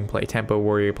Warrior, you can play Tempo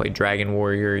Warrior, you play Dragon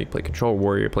Warrior, you play Control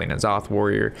Warrior, you play Nazoth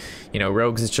Warrior. You know,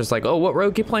 rogues, it's just like, oh, what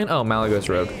rogue you playing? Oh, Malygos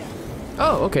Rogue.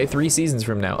 Oh, okay, 3 seasons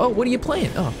from now. Oh, what are you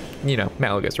playing? Oh, you know,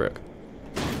 Malygos Rogue.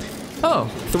 Oh,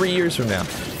 3 years from now.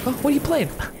 Oh, what are you playing?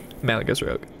 Malygos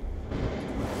Rogue.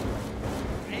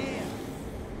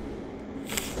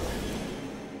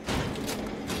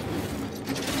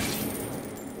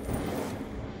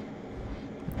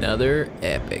 Another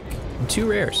epic. 2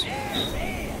 rares.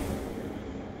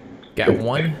 Got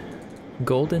 1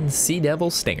 golden Sea Devil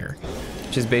Stinger,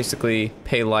 which is basically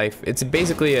pay life. It's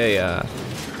basically a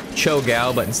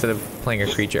Cho'Gao, but instead of playing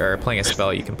a creature or playing a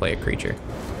spell, you can play a creature,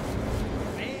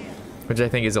 which I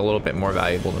think is a little bit more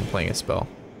valuable than playing a spell.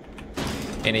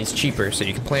 And he's cheaper, so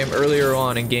you can play him earlier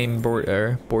on in game board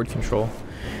control,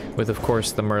 with of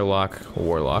course the Murloc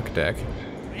Warlock deck.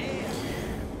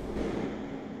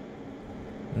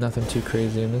 Nothing too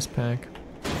crazy in this pack.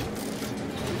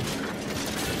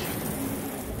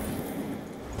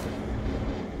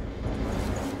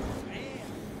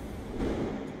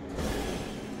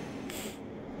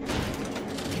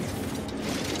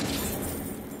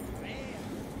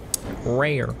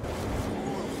 Rare.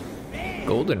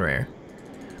 Golden rare.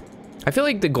 I feel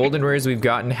like the golden rares we've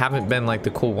gotten haven't been like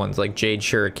the cool ones, like Jade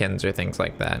Shurikens or things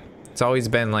like that. It's always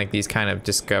been like these kind of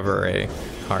discover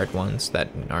hard ones that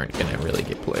aren't gonna really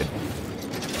get played.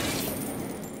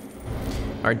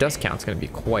 Our dust count's gonna be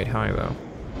quite high though.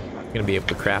 We're gonna be able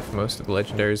to craft most of the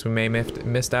legendaries we may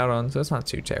missed out on, so it's not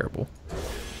too terrible.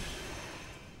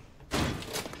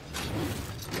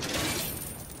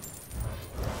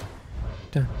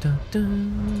 Dun, dun,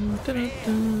 dun, dun, dun,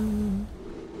 dun.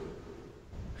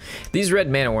 These red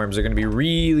mana worms are gonna be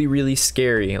really, really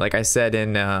scary. Like I said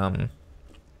in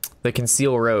the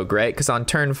Conceal Rogue, right? Because on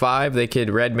turn 5, they could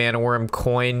red mana worm,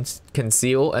 coin,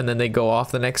 conceal, and then they go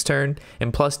off the next turn.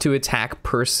 And +2 attack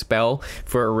per spell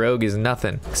for a rogue is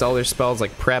nothing. Because all their spells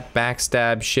like prep,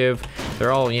 backstab, shiv,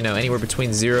 they're all, you know, anywhere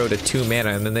between 0 to 2 mana.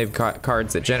 And then they've got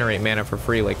cards that generate mana for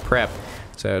free, like prep.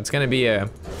 So it's gonna be a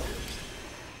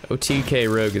OTK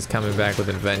rogue is coming back with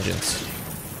a vengeance.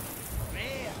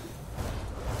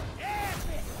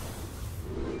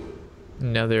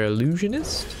 Another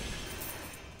illusionist.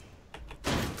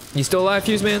 You still alive,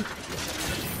 Fuse Man?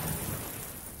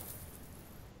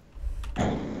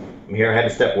 I'm here. I had to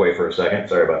step away for a second.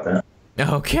 Sorry about that.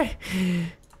 Okay.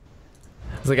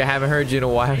 It's like I haven't heard you in a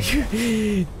while.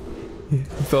 You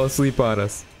fell asleep on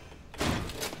us.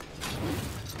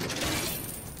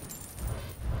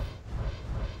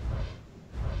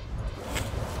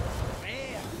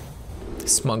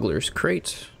 Smuggler's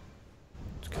crate.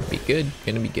 It's gonna be good.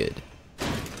 Gonna be good.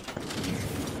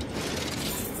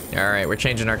 Alright, we're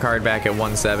changing our card back at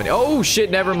 170. Oh shit,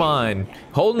 never mind.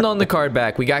 Holding on the card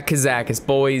back. We got Gadgetzan,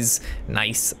 boys.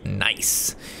 Nice,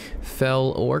 nice.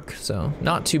 Fell orc, so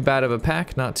not too bad of a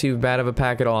pack. Not too bad of a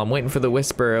pack at all. I'm waiting for the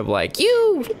whisper of like,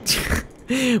 you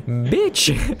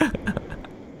bitch.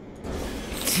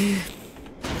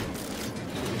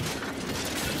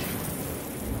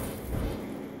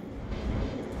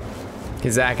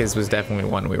 Gadgetzan was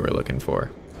definitely one we were looking for.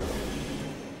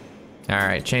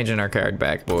 Alright, changing our card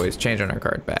back, boys. Changing our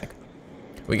card back.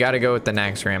 We gotta go with the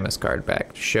Naxxramas card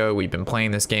back to show we've been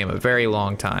playing this game a very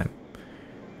long time.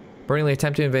 Burningly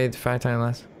attempt to invade 5 times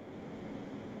less.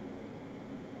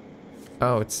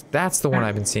 Oh, that's the one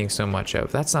I've been seeing so much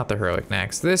of. That's not the Heroic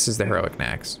Nax. This is the Heroic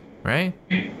Nax, right?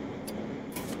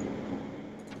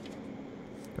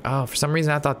 Oh, for some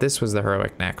reason I thought this was the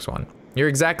Heroic Nax one. You're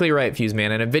exactly right, Fuse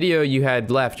Man. In a video you had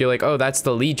left, you're like, oh, that's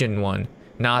the Legion one,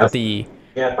 not the...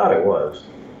 Yeah, I thought it was.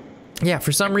 Yeah,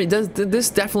 for some reason, this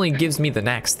definitely gives me the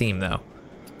Nax theme, though.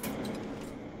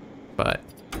 But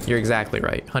you're exactly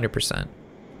right, 100%.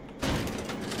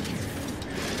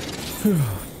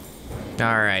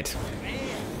 All right.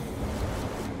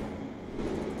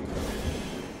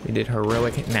 We did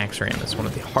Heroic Naxxramas, one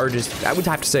of the hardest. I would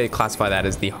have to say classify that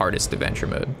as the hardest adventure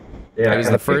mode. Yeah, it was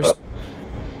the first.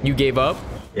 You gave up?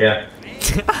 Yeah.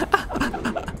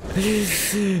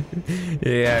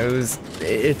 Yeah, it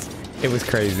was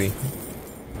crazy.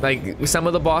 Like some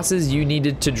of the bosses, you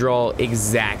needed to draw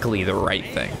exactly the right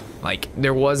thing. Like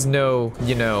there was no,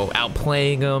 you know,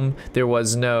 outplaying them. There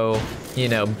was no, you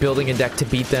know, building a deck to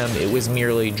beat them. It was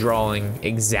merely drawing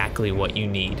exactly what you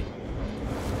need.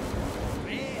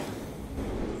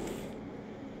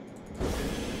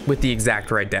 With the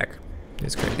exact right deck.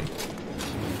 It's crazy.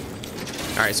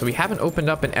 All right, so we haven't opened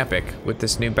up an epic with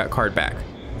this new card back,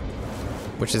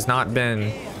 which has not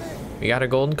been. We got a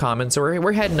golden common, so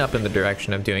we're heading up in the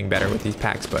direction of doing better with these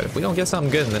packs. But if we don't get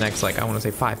something good in the next, like, I want to say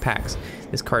 5 packs,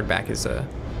 this card back has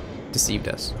deceived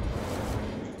us.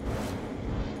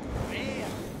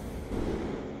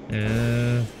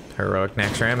 Heroic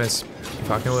Naxxramas, you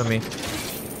fucking with me?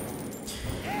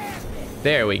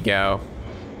 There we go.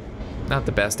 Not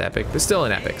the best epic, but still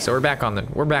an epic. So we're back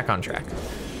on track.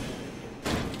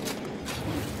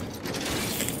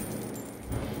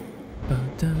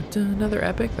 Another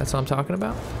epic, that's what I'm talking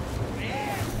about.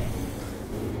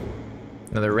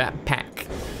 Another wrap pack.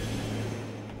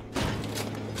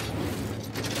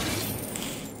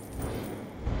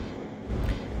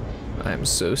 I'm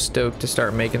so stoked to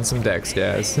start making some decks,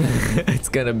 guys. It's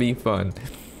gonna be fun.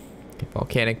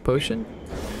 Volcanic Potion,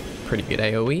 pretty good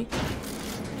AoE.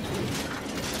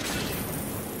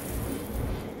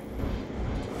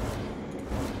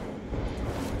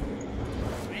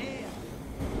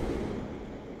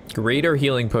 Greater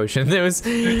Healing Potion. There was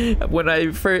when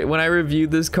I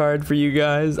reviewed this card for you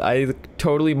guys,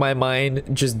 my mind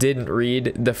just didn't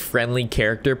read the friendly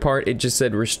character part. It just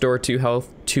said restore 2 health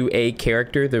to a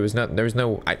character. There was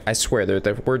no I swear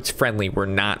the words friendly were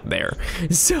not there.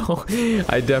 So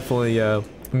I definitely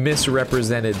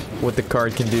misrepresented what the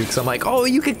card can do, because I'm like, oh,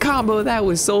 you could combo that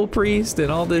with Soul Priest and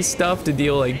all this stuff to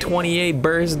deal like 28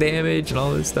 burst damage and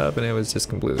all this stuff, and it was just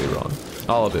completely wrong.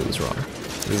 All of it was wrong.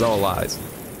 It was all lies.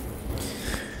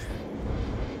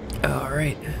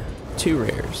 Alright, 2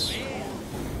 rares.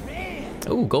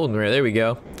 Oh, golden rare, there we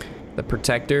go. The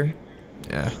Protector.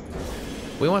 Yeah.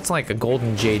 We want like a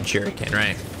golden Jade Shuriken,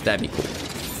 right? That'd be cool.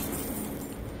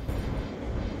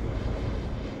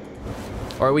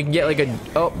 Or we can get like a,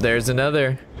 oh, there's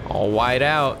another. All white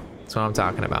out. That's what I'm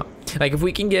talking about. Like if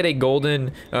we can get a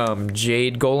golden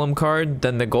Jade Golem card,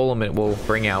 then the Golem it will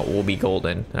bring out will be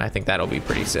golden. And I think that'll be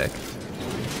pretty sick.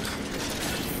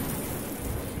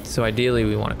 So ideally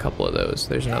we want a couple of those.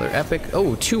 There's another epic.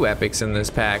 Oh, 2 epics in this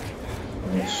pack.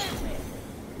 Nice.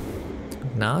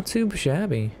 Not too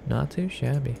shabby. Not too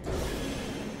shabby.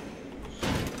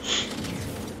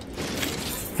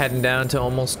 Heading down to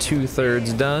almost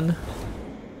 2/3 done.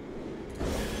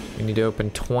 We need to open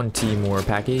 20 more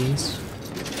packies.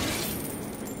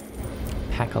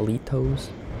 Packalitos.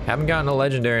 Haven't gotten a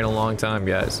legendary in a long time,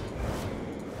 guys.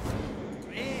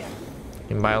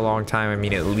 And by a long time, I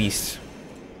mean at least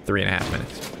 3.5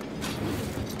 minutes.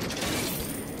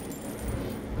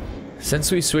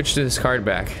 Since we switched to this card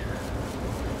back.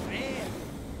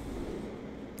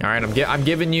 All right, I'm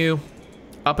giving you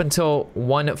up until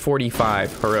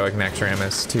 145 heroic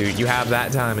Naxxramas to you have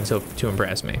that time until to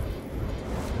impress me.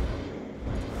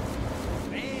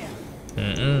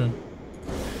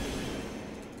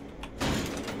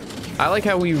 I like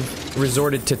how we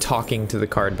resorted to talking to the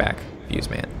card back fuse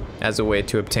man as a way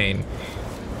to obtain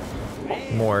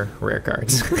more rare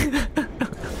cards.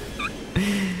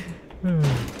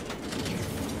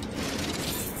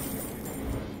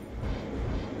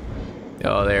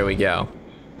 Oh, there we go.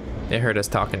 They heard us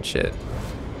talking shit.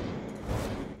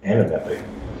 And an epic.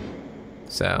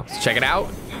 So, let's check it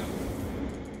out.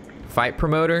 Fight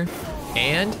promoter.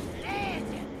 And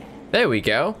there we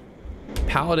go.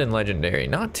 Paladin legendary.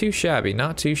 Not too shabby,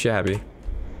 not too shabby.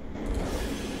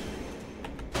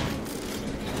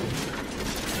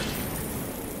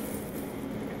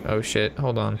 Oh shit,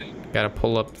 hold on. Gotta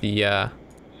pull up the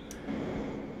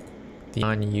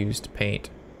unused paint.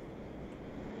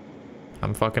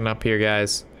 I'm fucking up here,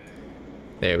 guys.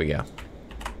 There we go.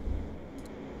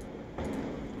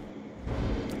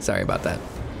 Sorry about that.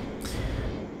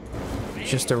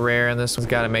 Just a rare, and this one's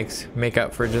gotta make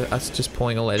up for us just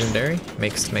pulling a legendary.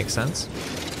 Makes sense.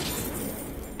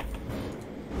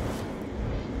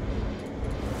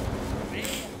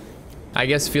 I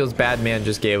guess feels bad man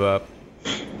just gave up.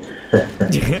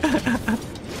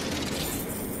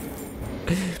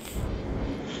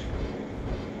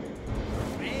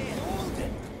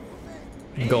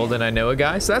 Golden, I know a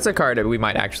guy. So that's a card that we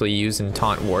might actually use in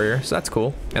Taunt Warrior. So that's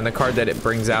cool. And the card that it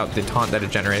brings out, the taunt that it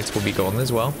generates, will be golden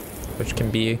as well, which can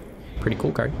be a pretty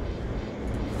cool card.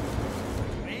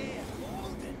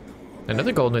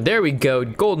 Another golden. There we go.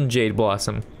 Golden Jade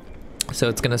Blossom. So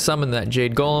it's going to summon that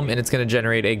Jade Golem, and it's going to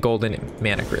generate a golden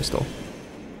mana crystal.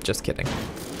 Just kidding.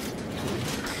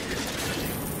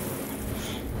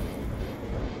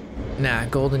 Nah,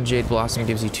 Golden Jade Blossom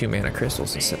gives you 2 mana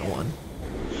crystals instead of 1.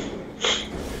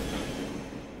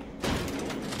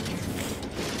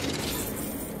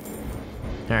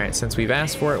 Alright, since we've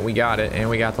asked for it, we got it, and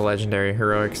we got the legendary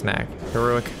Heroic Snack.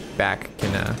 Heroic back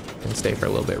can stay for a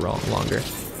little bit longer.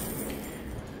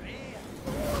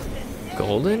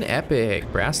 Golden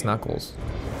Epic, Brass Knuckles.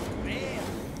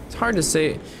 It's hard to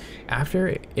say.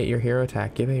 After your hero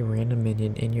attack, give a random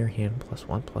minion in your hand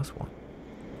 +1/+1.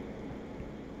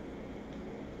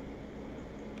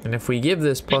 And if we give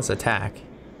this plus attack,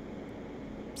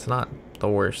 it's not the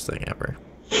worst thing ever.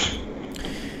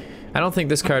 I don't think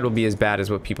this card will be as bad as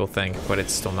what people think, but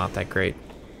it's still not that great.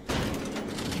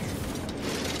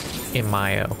 In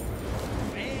Mayo.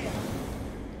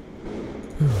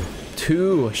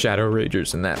 2 Shadow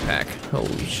Ragers in that pack.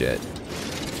 Holy shit.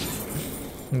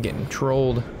 I'm getting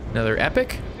trolled. Another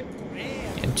epic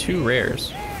and 2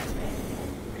 rares.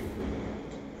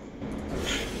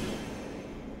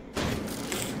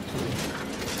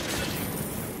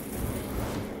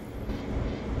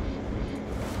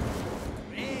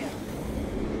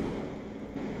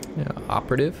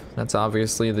 Operative. That's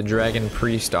obviously the Dragon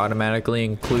Priest automatically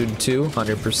include 2,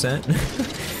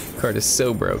 100%. Card is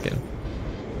so broken.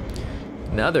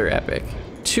 Another epic.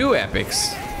 2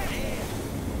 epics.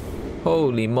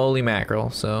 Holy moly mackerel.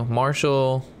 So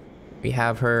Marshall, we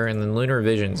have her, and then Lunar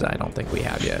Visions I don't think we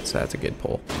have yet, so that's a good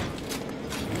pull.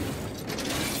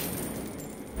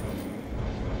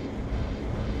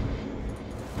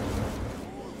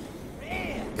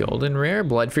 Golden Rare,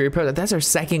 Blood Fury Potion. That's our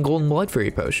second Golden Blood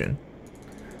Fury Potion.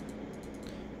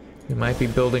 We might be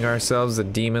building ourselves a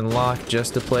Demon Lock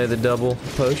just to play the double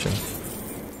potion.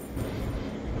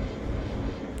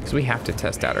 Because we have to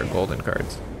test out our golden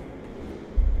cards.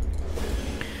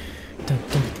 Dun,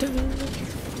 dun, dun.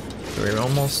 We're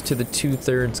almost to the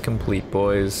 2/3 complete,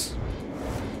 boys.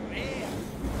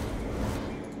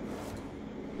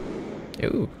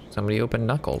 Ooh, somebody opened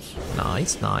Knuckles.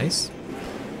 Nice, nice.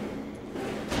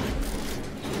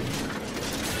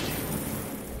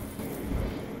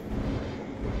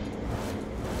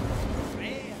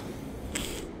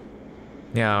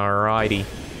 Yeah, alrighty.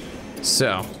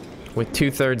 So, with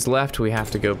 2/3 left, we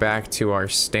have to go back to our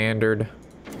standard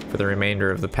for the remainder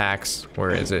of the packs.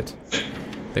 Where is it?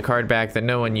 The card back that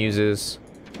no one uses.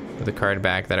 The card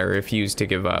back that I refuse to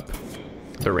give up.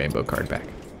 The rainbow card back.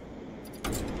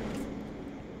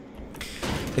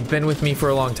 It's been with me for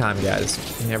a long time, guys.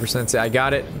 And ever since I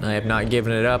got it, I have not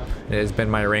given it up. It has been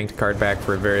my ranked card back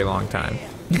for a very long time.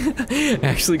 I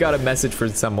actually got a message from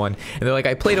someone, and they're like,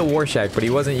 I played a Warshak, but he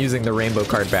wasn't using the rainbow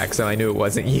card back, so I knew it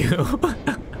wasn't you.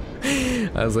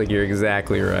 I was like, you're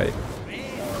exactly right.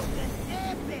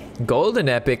 Golden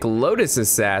Epic Lotus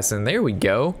Assassin, there we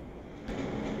go.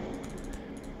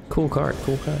 Cool card,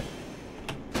 cool card.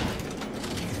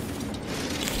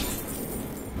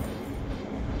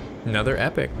 Another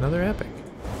epic, another epic.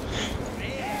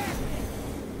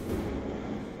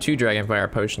 2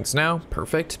 Dragonfire potions now,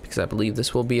 perfect, because I believe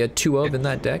this will be a 2 of in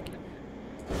that deck.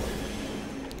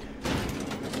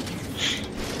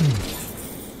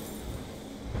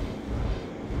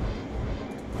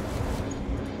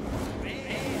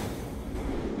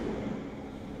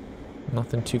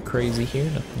 Nothing too crazy here,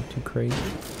 nothing too crazy.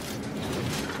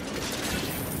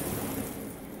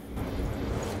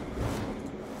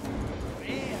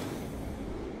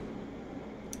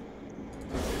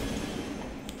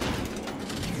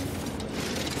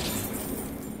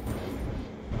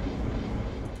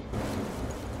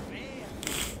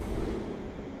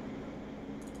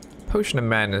 Potion of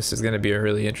Madness is going to be a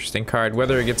really interesting card.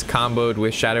 Whether it gets comboed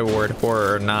with Shadow Ward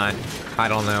Horror or not, I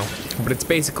don't know. But it's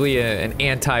basically an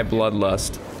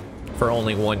anti-Bloodlust for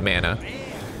only 1 mana.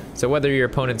 So whether your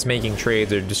opponent's making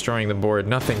trades or destroying the board,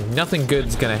 nothing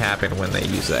good's going to happen when they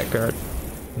use that card.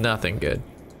 Nothing good.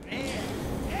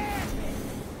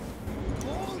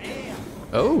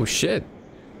 Oh shit.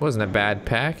 Wasn't a bad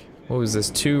pack. What was this?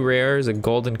 2 rares, a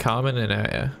golden common, and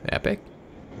a epic?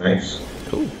 Nice.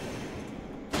 Cool.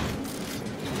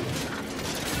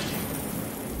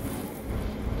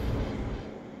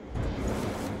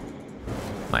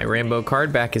 My rainbow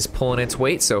card back is pulling its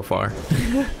weight so far.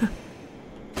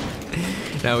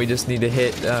 Now we just need to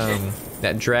hit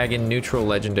that dragon neutral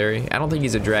legendary. I don't think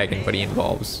he's a dragon, but he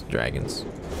involves dragons.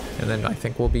 And then I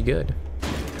think we'll be good.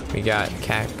 We got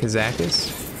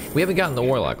Kazakis. We haven't gotten the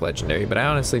warlock legendary, but I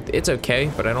honestly, it's okay,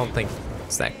 but I don't think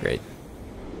it's that great.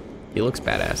 He looks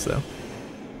badass though.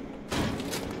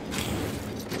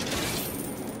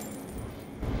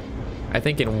 I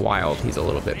think in wild he's a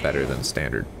little bit better than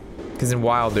standard. Because in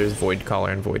wild there's Void Caller,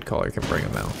 and Void Caller can bring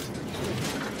him out.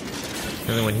 And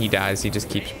then when he dies, he just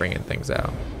keeps bringing things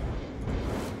out.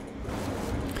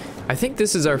 I think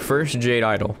this is our first Jade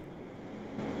Idol.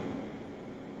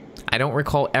 I don't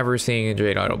recall ever seeing a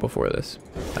Jade Idol before this.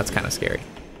 That's kind of scary.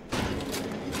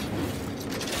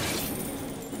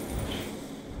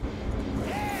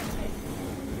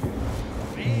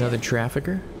 Another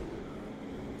Trafficker.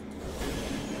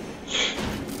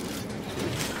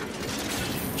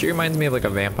 She reminds me of like a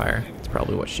vampire. That's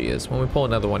probably what she is. When we pull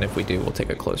another one, if we do, we'll take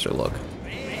a closer look.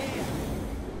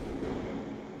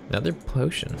 Another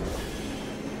potion.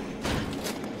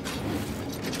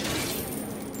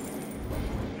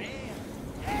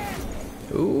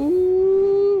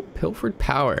 Ooh, Pilfered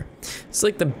Power. It's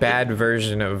like the bad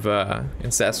version of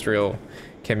Ancestral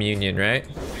Communion, right?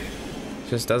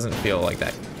 Just doesn't feel like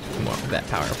that, well, that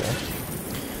powerful.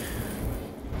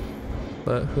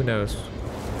 But who knows?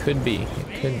 Could be.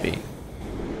 It could be.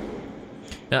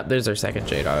 Ah, there's our second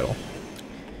Jade Idol.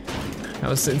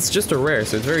 It's just a rare,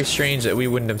 so it's very strange that we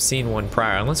wouldn't have seen one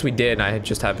prior. Unless we did, and I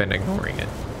just have been ignoring it.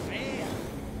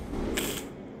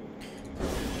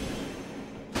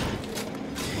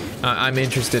 I'm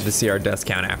interested to see our death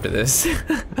count after this.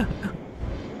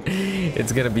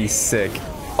 It's gonna be sick.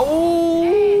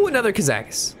 Oh, another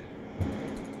Kazakis.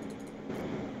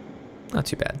 Not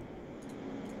too bad.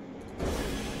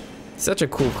 Such a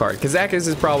cool card. Kazakis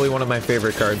is probably one of my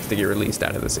favorite cards to get released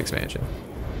out of this expansion.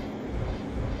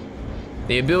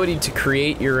 The ability to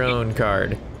create your own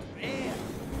card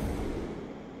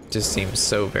just seems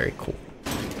so very cool.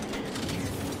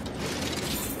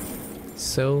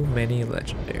 So many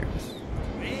legendaries.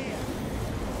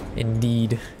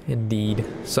 Indeed, indeed.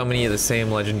 So many of the same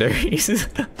legendaries.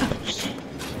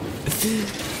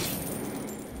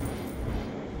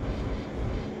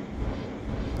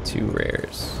 2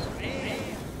 rares.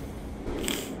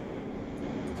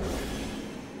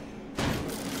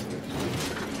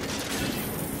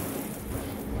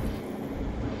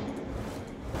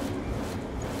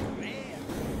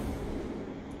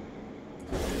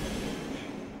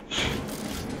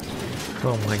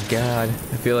 Oh my god.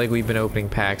 I feel like we've been opening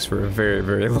packs for a very,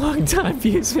 very long time,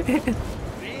 Fuse Man.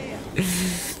 I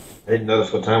didn't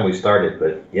notice what time we started,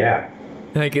 but yeah.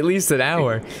 Like at least an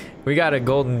hour. We got a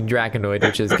golden Draconoid,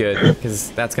 which is good,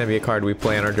 because that's going to be a card we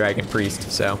play on our Dragon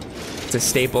Priest, so it's a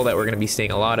staple that we're going to be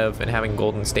seeing a lot of, and having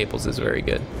golden staples is very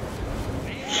good.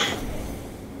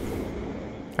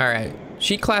 Alright,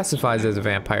 she classifies as a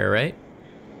vampire, right?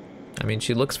 I mean,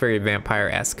 she looks very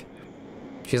vampire-esque.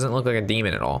 She doesn't look like a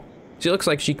demon at all. She looks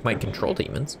like she might control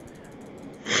demons.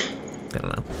 I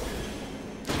don't know.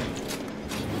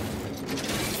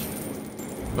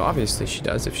 Well, obviously she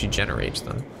does if she generates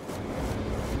them.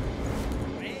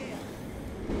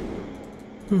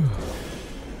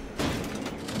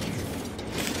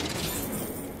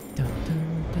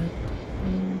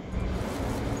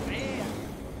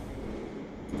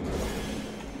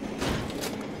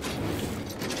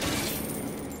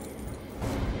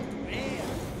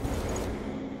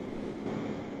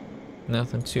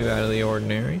 Nothing too out of the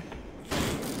ordinary.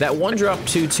 That one drop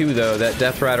 2/2 though, that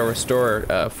Death Rattle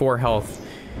Restore 4 health.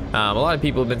 A lot of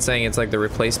people have been saying it's like the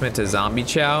replacement to Zombie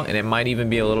Chow, and it might even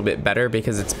be a little bit better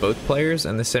because it's both players,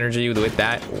 and the synergy with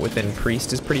that within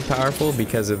Priest is pretty powerful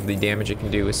because of the damage it can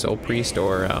do with Soul Priest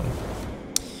or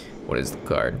what is the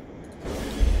card?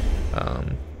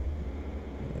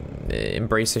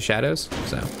 Embrace the Shadows.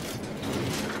 So,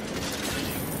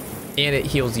 and it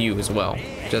heals you as well.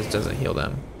 Just doesn't heal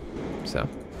them. So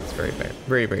it's very fair,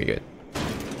 very good.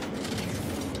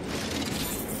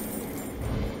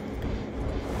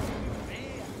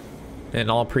 And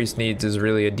all Priest needs is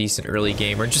really a decent early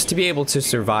game, or just to be able to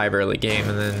survive early game,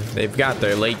 and then they've got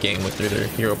their late game with their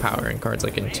hero power and cards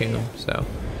like Entomb. So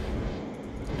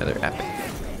another epic,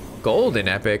 golden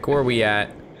epic. Where are we at?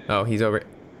 Oh, he's over.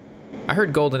 I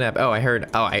heard golden epic. Oh,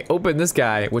 I opened this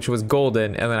guy, which was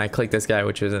golden, and then I clicked this guy,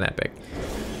 which was an epic.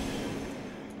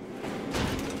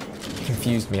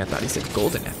 Confused me. I thought he said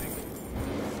golden epic.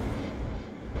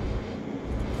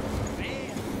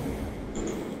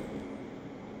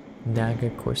 Naga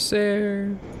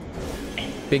Corsair.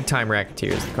 Big Time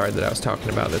Racketeer is the card that I was talking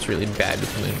about that's really bad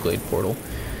with the Moonglade Portal.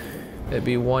 It'd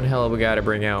be one hell of a guy to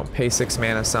bring out. Pay 6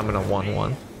 mana, summon a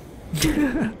 1/1.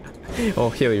 Oh,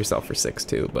 heal yourself for 6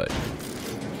 too, but...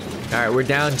 Alright, we're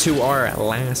down to our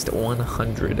last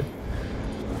 100.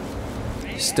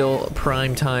 Still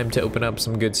prime time to open up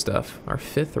some good stuff. Our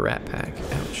 5th rat pack.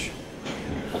 Ouch.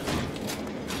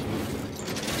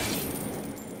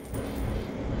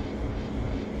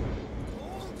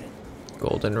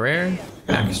 Golden Rare,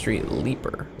 Backstreet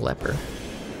Leper.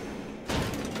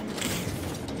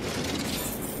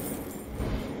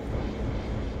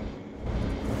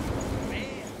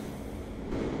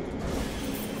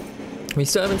 We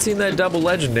still haven't seen that double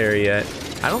legendary yet.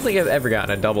 I don't think I've ever gotten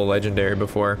a double legendary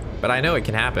before, but I know it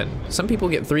can happen. Some people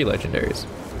get 3 legendaries.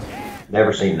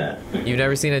 Never seen that. You've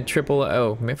never seen a triple?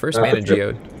 Oh, first Mana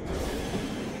Geode.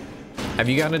 Have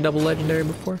you gotten a double legendary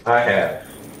before? I have.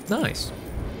 Nice.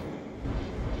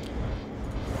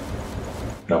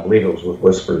 I believe it was with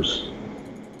Whispers.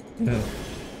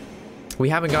 We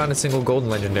haven't gotten a single golden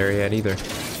legendary yet either.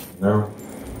 No.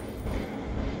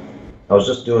 I was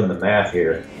just doing the math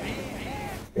here.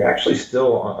 You're actually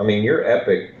still, I mean, your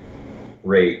epic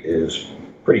rate is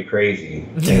pretty crazy.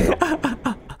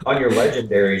 On your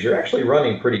legendaries, you're actually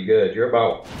running pretty good. You're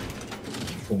about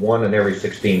 1 in every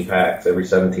 16 packs, every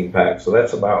 17 packs, so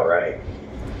that's about right.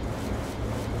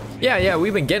 Yeah,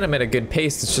 we've been getting them at a good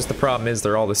pace. It's just the problem is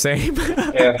they're all the same.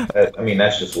 Yeah, I mean,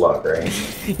 that's just luck, right?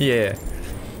 Yeah.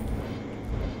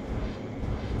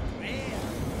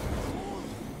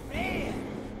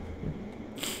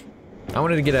 I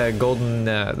wanted to get a golden,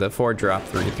 the 4-drop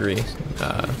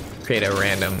 3/3, create a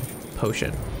random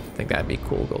potion. I think that'd be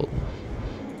cool, golden.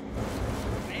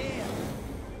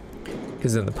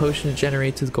 Because then the potion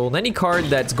generates as golden. Any card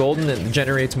that's golden that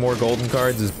generates more golden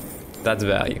cards, that's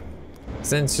value.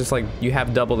 Since it's just like you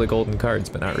have double the golden cards,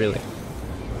 but not really.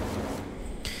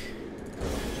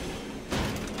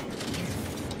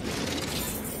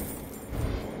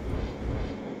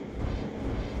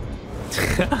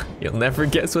 You'll never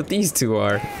guess what these two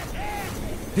are.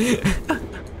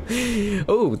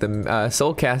 Oh, the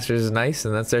Soulcaster is nice,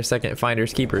 and that's their second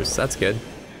Finders Keepers. That's good.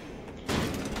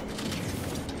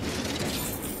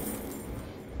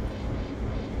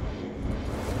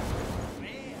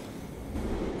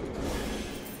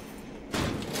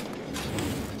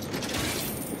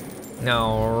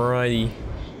 Alrighty.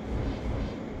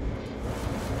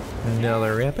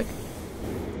 Another epic.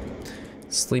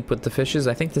 Sleep with the Fishes.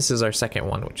 I think this is our second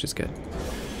one, which is good.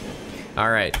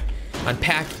 Alright. On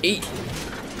pack 8.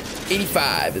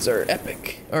 85 is our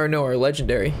epic. Or no, our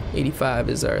legendary. 85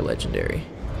 is our legendary.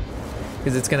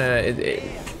 Because it's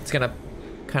gonna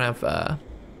kind of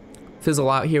fizzle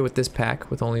out here with this pack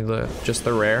with only just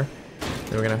the rare.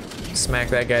 And we're gonna smack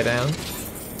that guy down.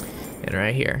 And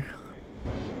right here.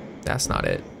 That's not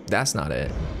it. That's not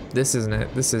it. This isn't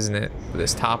it. This isn't it.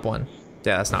 This top one.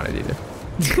 Yeah, that's not it either.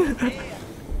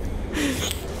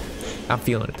 I'm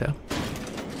feeling it though.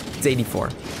 It's 84.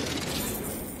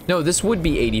 No, this would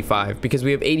be 85 because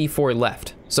we have 84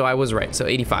 left. So I was right. So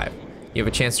 85. You have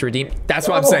a chance to redeem. That's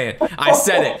what I'm saying. I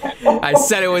said it. I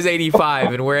said it was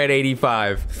 85 and we're at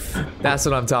 85. That's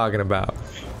what I'm talking about.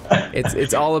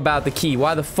 It's all about the key.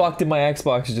 Why the fuck did my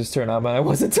Xbox just turn on? Man, I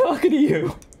wasn't talking to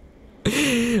you.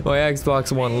 My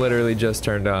Xbox One literally just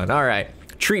turned on. All right,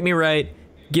 treat me right.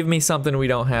 Give me something we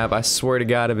don't have. I swear to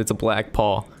God, if it's a Black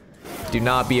Paul, do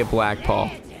not be a Black Paul.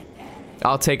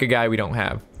 I'll take a guy we don't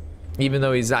have. Even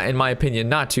though he's, not, in my opinion,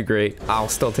 not too great, I'll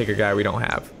still take a guy we don't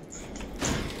have.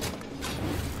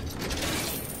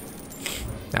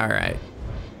 All right.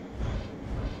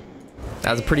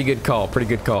 That was a pretty good call. Pretty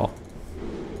good call.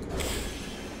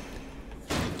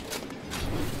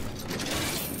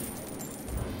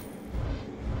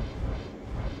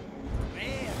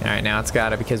 All right, now it's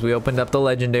gotta, because we opened up the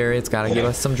legendary, it's gotta give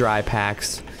us some dry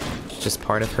packs. It's just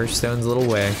part of Hearthstone's little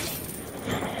way.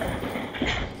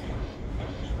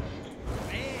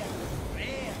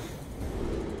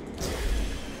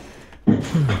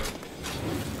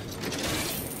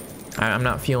 I'm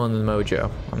not feeling the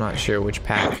mojo. I'm not sure which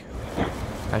pack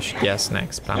I should guess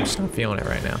next, but I'm just not feeling it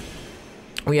right now.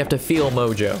 We have to feel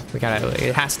mojo.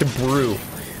 It has to brew.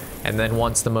 And then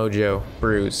once the mojo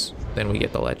brews, then we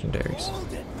get the legendaries.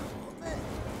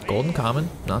 Golden common,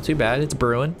 not too bad, it's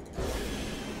brewing.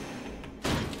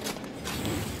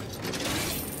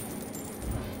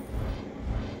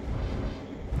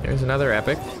 There's another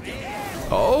epic.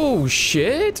 Oh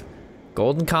shit!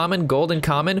 Golden common, golden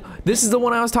common. This is the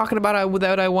one I was talking about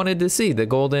that I wanted to see. The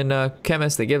golden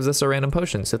chemist that gives us a random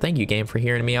potion. So thank you, game, for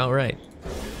hearing me out right.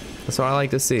 That's what I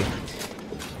like to see.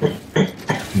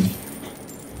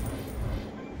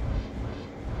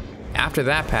 After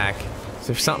that pack,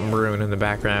 there's something brewing in the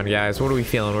background, guys. What are we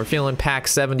feeling? We're feeling pack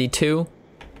 72.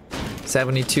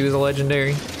 72 is a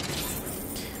legendary.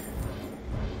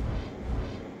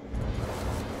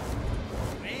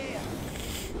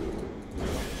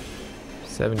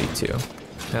 I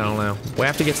don't know. We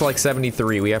have to get to like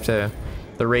 73. We have to...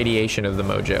 The radiation of the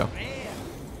mojo.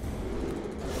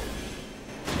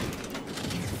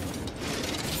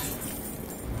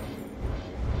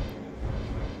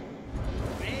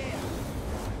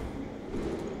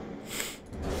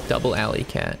 Double alley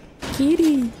cat.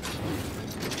 Kitty.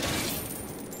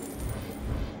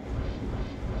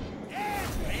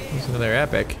 There's another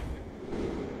epic.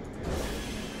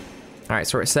 Alright,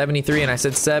 so we're at 73 and I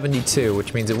said 72,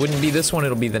 which means it wouldn't be this one,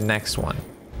 it'll be the next one.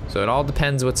 So it all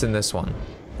depends what's in this one.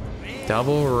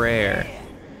 Double rare.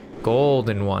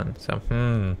 Golden one. So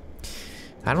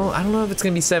I don't know if it's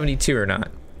gonna be 72 or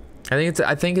not.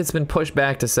 I think it's been pushed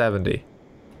back to 70.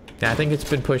 Yeah, I think it's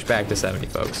been pushed back to 70,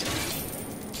 folks.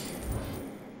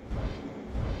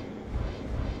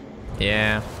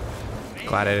 Yeah.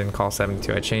 Glad I didn't call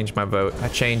 72. I changed my vote. I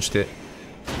changed it.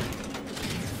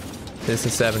 This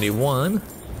is 71.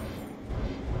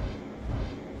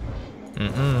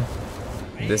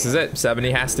 This is it.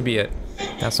 70 has to be it.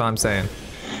 That's what I'm saying.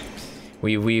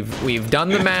 We've done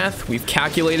the math. We've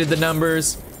calculated the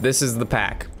numbers. This is the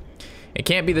pack. It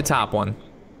can't be the top one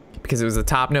because it was the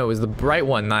top. No, it was the right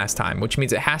one last time, which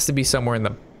means it has to be somewhere in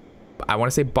the, I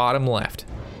want to say bottom left.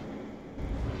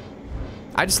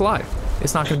 I just lied.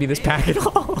 It's not going to be this pack at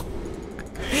all.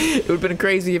 It would have been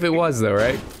crazy if it was, though,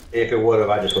 right? If it would have,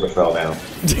 I just would have fell down.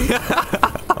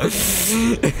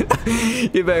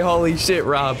 You're like, holy shit,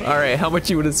 Rob. All right, how much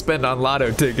you would have spent on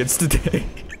lotto tickets today?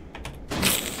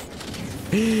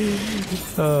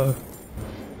 Oh.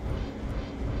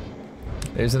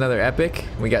 There's another epic.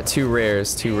 We got two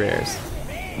rares, two rares.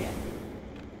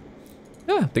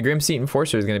 Yeah, the Grim Seat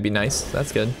Enforcer is going to be nice.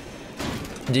 That's good.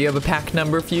 Do you have a pack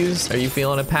number, Fuse? Are you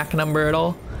feeling a pack number at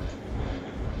all?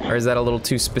 Or is that a little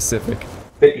too specific?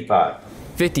 55.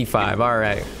 55, all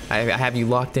right. I have you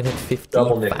locked in at 55.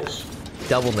 Double nickels.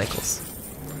 Double nickels.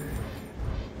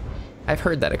 I've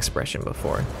heard that expression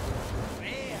before.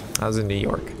 I was in New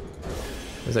York.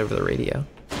 It was over the radio.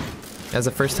 That was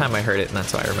the first time I heard it, and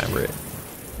that's why I remember it.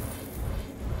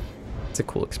 It's a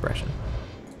cool expression.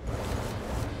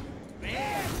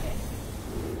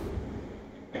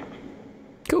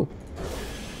 Cool.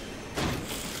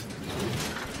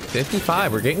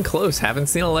 55, we're getting close. Haven't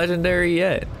seen a legendary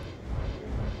yet.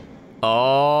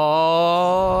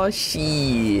 Oh,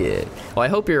 shit. Well, I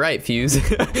hope you're right, Fuse.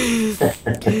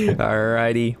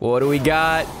 Alrighty, what do we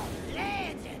got?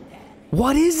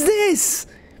 What is this?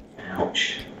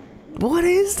 Ouch. What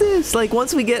is this? Like,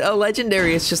 once we get a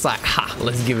legendary, it's just like, ha,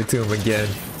 let's give it to him again.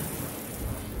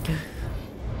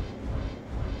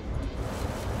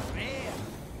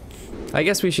 I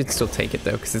guess we should still take it,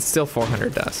 though, because it's still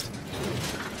 400 dust.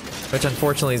 Which,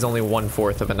 unfortunately, is only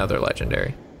 1/4 of another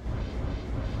legendary.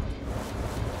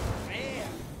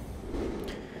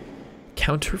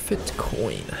 Counterfeit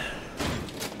coin.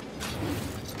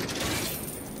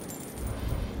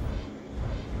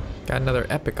 Got another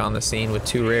epic on the scene with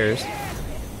 2 rares.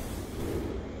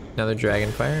 Another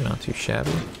Dragonfire, not too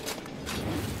shabby.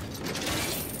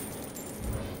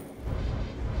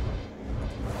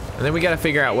 And then we gotta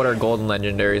figure out what our golden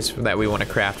legendaries that we want to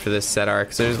craft for this set are.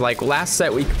 Because there's like, last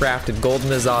set we crafted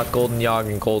Golden Azok, Golden Yogg,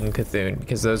 and Golden Cthulhu.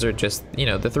 Because those are just, you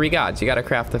know, the 3 gods. You gotta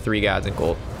craft the 3 gods in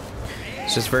gold.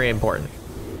 It's just very important.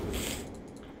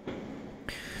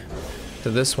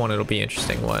 So this one, it'll be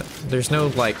interesting. What? There's no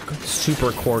like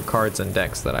super core cards and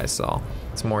decks that I saw.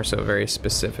 It's more so very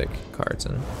specific cards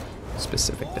and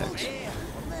specific decks.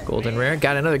 Golden rare.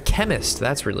 Got another chemist.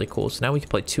 That's really cool. So now we can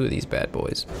play 2 of these bad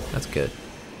boys. That's good.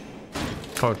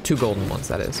 Oh, 2 golden ones,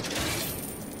 that is.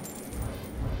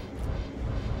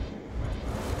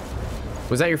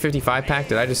 Was that your 55 pack?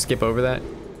 Did I just skip over that?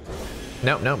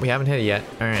 Nope, nope, we haven't hit it yet.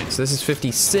 All right, so this is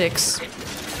 56.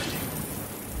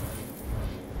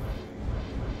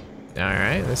 All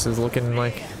right, this is looking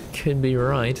like could be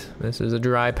right. This is a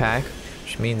dry pack,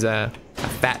 which means a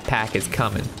fat pack is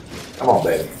coming. Come on,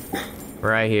 baby.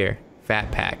 Right here,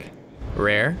 fat pack.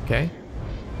 Rare, okay.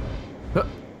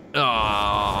 Oh.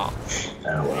 Oh,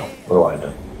 well, what do I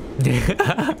know?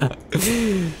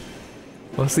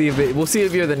 We'll see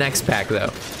if you're the next pack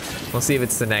though. We'll see if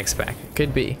it's the next pack.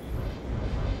 Could be.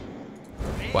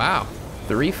 Wow,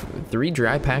 three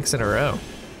dry packs in a row.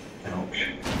 Ouch.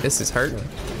 This is hurting.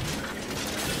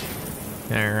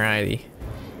 Alrighty.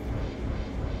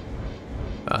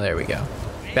 Oh, there we go.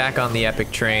 Back on the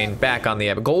epic train. Back on the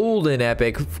epic. Golden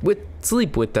epic.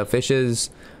 Sleep with the fishes.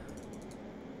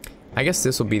 I guess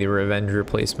this will be the revenge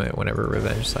replacement whenever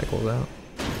revenge cycles out.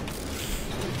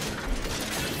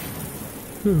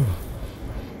 Whew.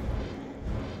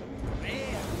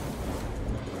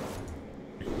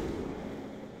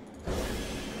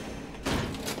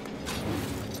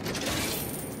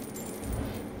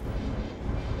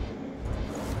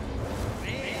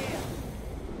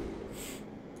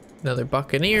 Another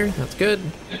Buccaneer, that's good.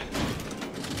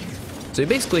 So we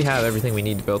basically have everything we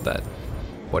need to build that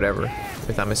whatever.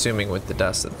 With, I'm assuming with the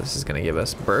dust that this is gonna give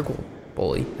us. Burgle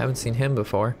Bully, haven't seen him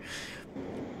before.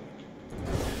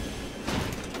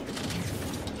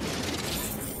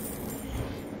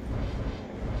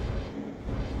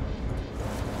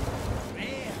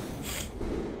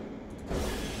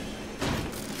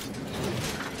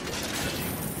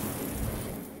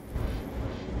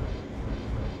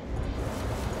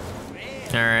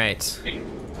 Alright.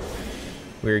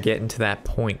 We're getting to that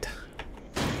point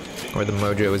where the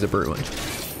mojo is a brewing.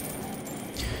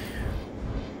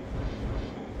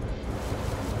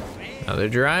 Another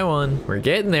dry one. We're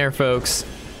getting there, folks.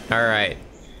 Alright.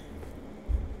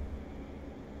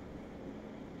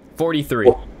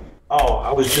 43. Oh,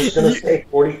 I was just gonna say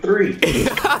 43.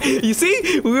 You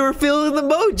see? We were feeling the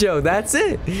mojo. That's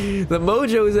it. The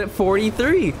mojo is at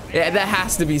 43. Yeah, that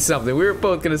has to be something. We were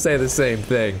both gonna say the same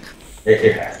thing.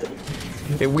 It has to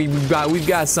be. We've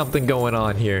got something going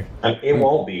on here. I mean, it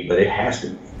won't be, but it has to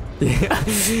be. Yeah.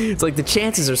 It's like the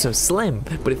chances are so slim,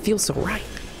 but it feels so right.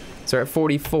 So we're at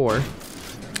 44. And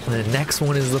the next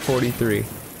one is the 43.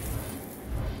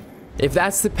 If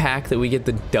that's the pack that we get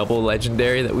the double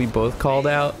legendary that we both called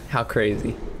out, how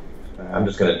crazy. I'm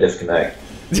just gonna disconnect.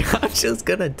 I'm just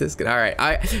gonna disconnect. All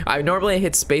right, I normally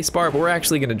hit spacebar, but we're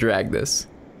actually gonna drag this.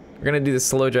 We're gonna do the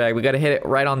slow drag. We gotta hit it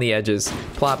right on the edges.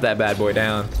 Plop that bad boy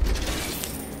down.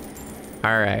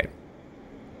 All right.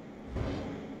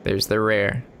 There's the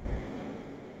rare.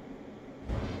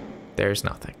 There's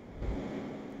nothing.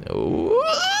 Ooh.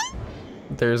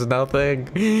 There's nothing.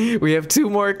 We have 2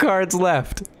 more cards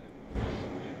left.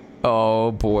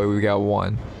 Oh boy, we got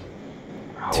 1.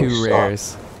 2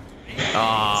 rares.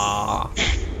 Ah.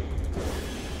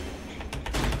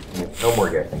 No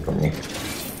more guessing from me.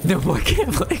 No more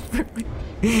gambling for me.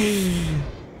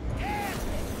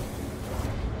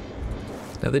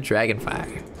 Another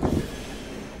Dragonfire.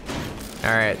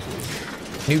 Alright.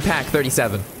 New pack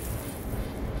 37.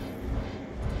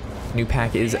 New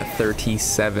pack is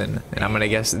 37. And I'm gonna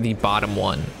guess the bottom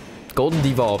one. Golden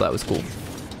Devolve, that was cool.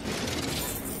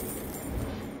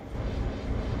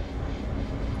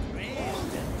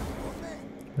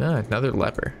 Ah, another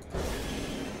leper.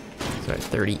 Sorry,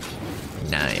 39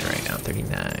 right now.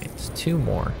 39. It's 2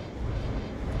 more.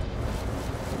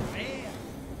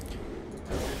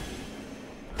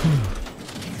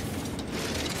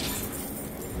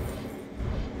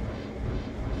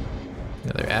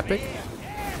 Another epic.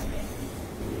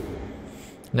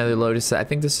 Another Lotus. I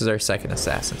think this is our second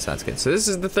assassin, so that's good. So this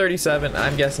is the 37.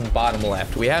 I'm guessing bottom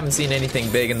left. We haven't seen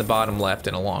anything big in the bottom left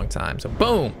in a long time. So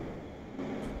boom.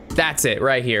 That's it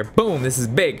right here. Boom. This is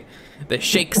big. The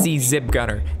Shake C Zip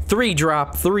Gunner. 3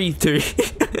 drop,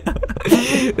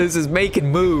 3/3. This is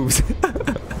making moves.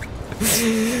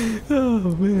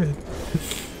 Oh man.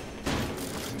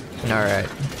 All right.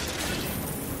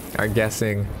 Our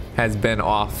guessing has been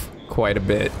off quite a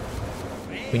bit.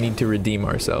 We need to redeem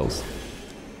ourselves.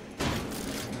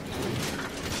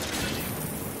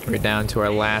 We're down to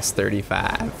our last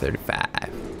 35. 35.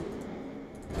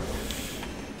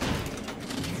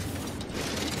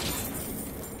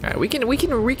 All right, we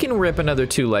can rip another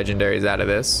 2 legendaries out of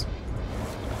this,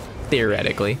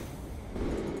 theoretically.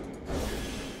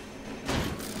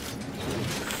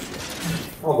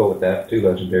 I'll go with that. 2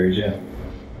 legendaries, yeah.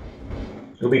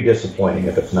 It'll be disappointing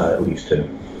if it's not at least 2.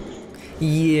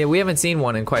 Yeah, we haven't seen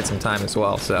one in quite some time as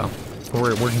well, so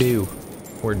we're due.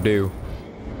 We're due.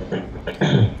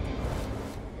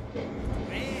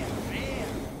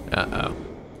 Uh-oh.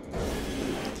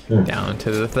 Down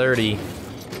to the 30.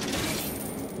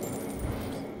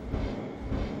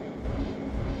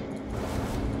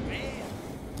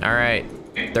 All right,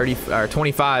 30 or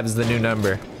 25 is the new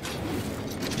number.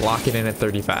 Lock it in at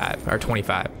 35 or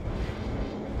 25.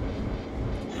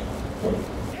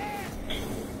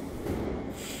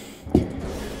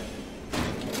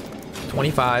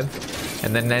 $25,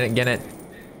 and then again at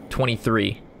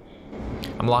 23.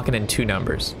 I'm locking in 2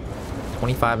 numbers,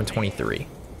 25 and 23.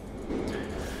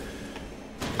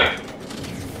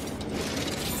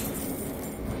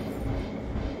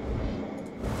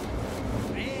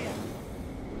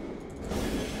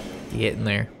 Getting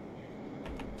there.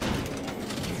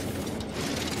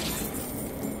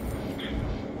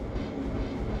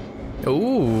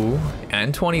 Ooh,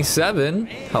 and 27.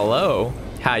 Hello,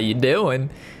 how you doing?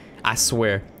 I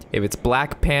swear, if it's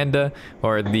Black Panda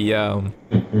or the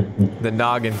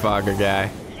Noggin Fogger guy.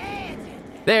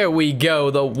 There we go,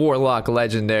 the Warlock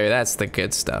Legendary. That's the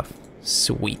good stuff.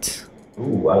 Sweet.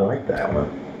 Ooh, I like that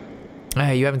one.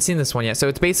 You haven't seen this one yet. So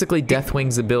it's basically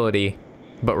Deathwing's ability,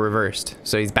 but reversed.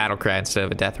 So he's Battle Cry instead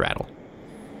of a Death Rattle.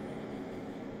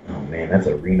 Oh man, that's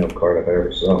a Reno card if I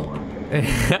ever saw one.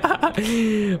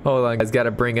 Hold on, guys. Got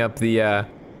to bring up the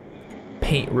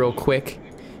paint real quick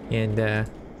and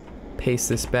paste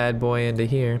this bad boy into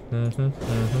here.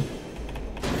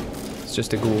 It's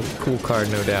just a cool card,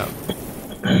 no doubt.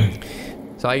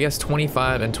 So I guess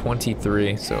 25 and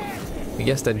 23. So we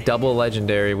guessed a double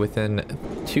legendary within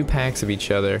 2 packs of each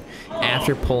other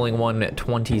after pulling one at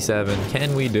 27.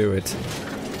 Can we do it?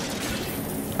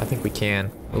 I think we can.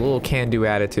 A little can-do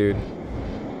attitude.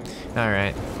 All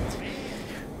right.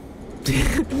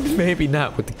 Maybe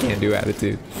not with the can-do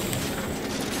attitude.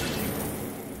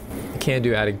 The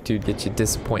can-do attitude gets you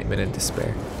disappointment and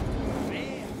despair.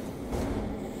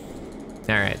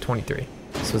 All right, 23.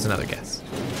 This was another guess.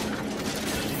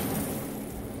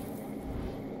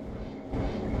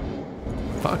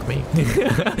 Fuck me.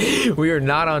 We are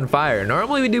not on fire.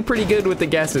 Normally we do pretty good with the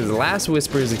guesses. Last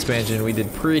Whispers expansion we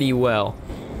did pretty well.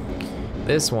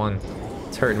 This one,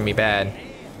 it's hurting me bad.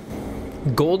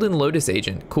 Golden Lotus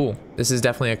Agent, cool. This is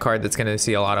definitely a card that's gonna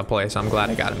see a lot of play, so I'm glad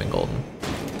I got him in golden.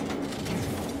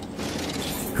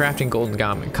 Crafting golden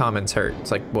commons hurt.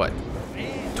 It's like, what,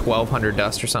 1,200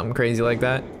 dust or something crazy like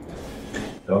that?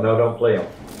 Don't play them.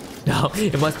 No,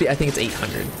 it must be, I think it's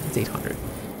 800. It's 800.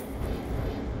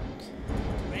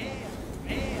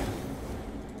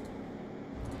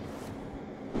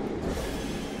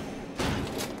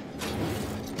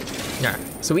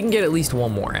 Alright, so we can get at least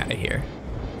one more out of here.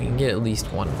 We can get at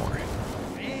least one more.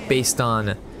 Based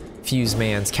on Fuse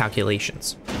Man's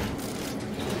calculations.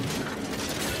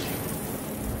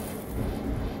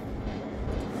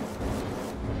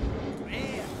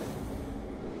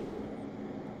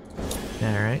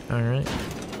 Alright, alright.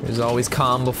 There's always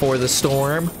calm before the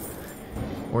storm.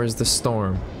 Where's the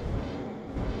storm?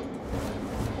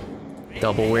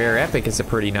 Double Rare Epic is a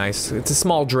pretty nice, it's a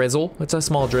small drizzle. It's a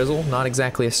small drizzle, not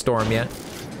exactly a storm yet.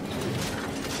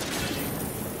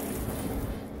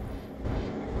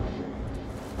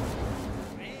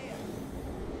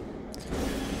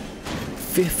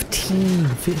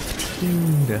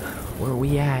 $15. Where are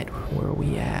we at? Where are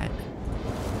we at?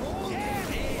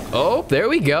 Oh, there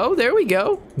we go. There we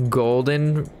go.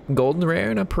 Golden Rare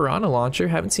and a Piranha Launcher.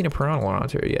 Haven't seen a Piranha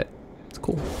Launcher yet. It's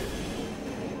cool.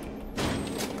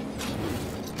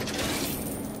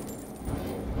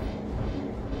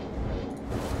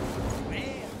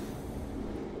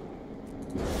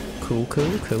 Cool.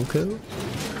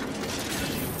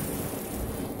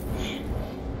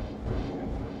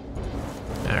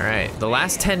 Alright, the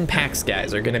last 10 packs,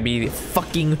 guys, are gonna be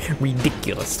fucking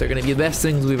ridiculous. They're gonna be the best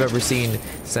things we've ever seen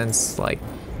since, like,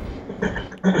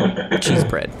 cheese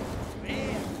bread.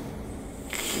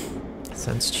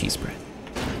 Since cheese bread.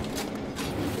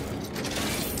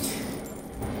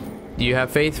 Do you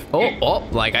have faith? Oh,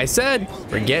 like I said,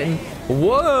 we're getting,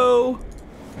 whoa!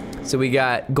 So we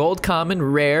got gold, common,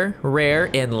 rare,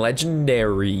 and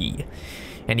legendary.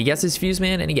 Any guesses, Fuse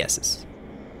Man? Any guesses?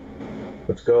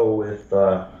 Let's go with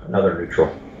another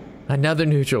neutral. Another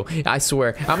neutral. I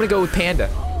swear. I'm gonna go with Panda.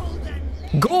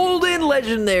 Golden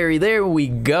legendary. There we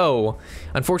go.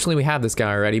 Unfortunately, we have this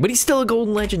guy already, but he's still a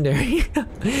golden legendary.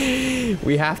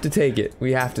 We have to take it.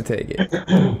 We have to take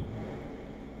it.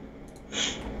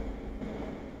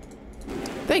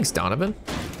 Thanks, Donovan.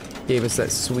 Gave us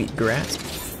that sweet grasp.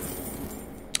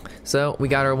 So we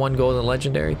got our one golden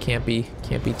legendary. Can't be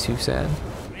too sad.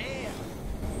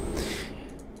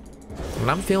 But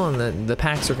I'm feeling the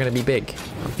packs are gonna be big.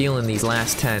 I'm feeling these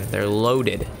last 10. They're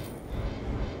loaded.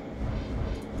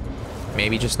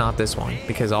 Maybe just not this one,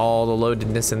 because all the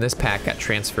loadedness in this pack got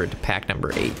transferred to pack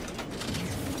number 8.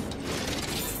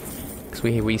 Because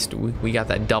we got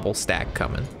that double stack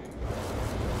coming.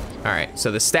 All right,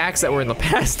 so the stacks that were in the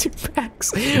past 2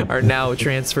 packs are now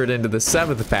transferred into the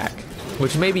 7th pack,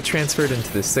 which may be transferred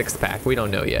into the 6th pack. We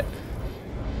don't know yet.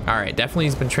 All right, definitely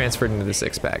has been transferred into the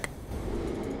 6th pack.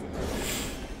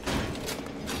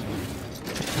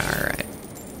 All right.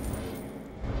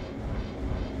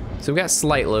 So we got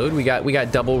slight load. We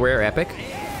got double rare epic.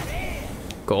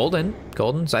 Golden.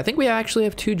 So I think we actually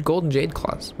have 2 golden jade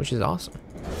claws, which is awesome.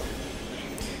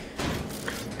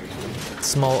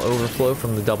 Small overflow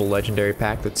from the double legendary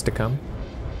pack that's to come.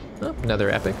 Oh, another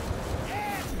epic.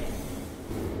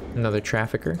 Another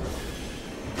trafficker.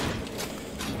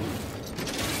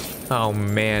 Oh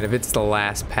man, if it's the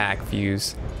last pack,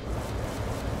 Fuse.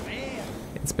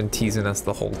 It's been teasing us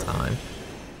the whole time.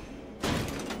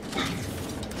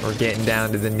 We're getting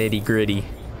down to the nitty gritty.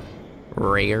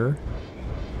 Rare.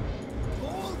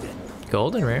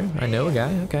 Golden rare. I know a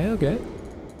guy. Okay.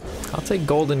 I'll take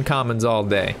golden commons all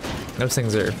day. Those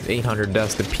things are 800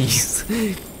 dust a piece.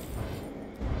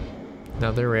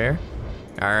 Another rare.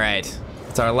 All right.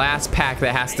 It's our last pack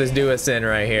that has to do us in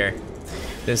right here.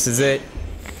 This is it.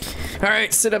 All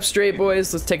right, sit up straight,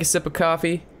 boys. Let's take a sip of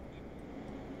coffee.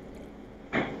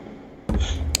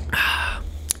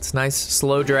 It's nice,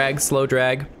 slow drag.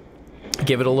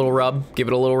 Give it a little rub.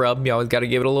 You always gotta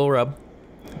give it a little rub.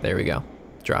 There we go.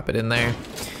 Drop it in there.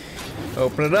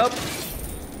 Open it up.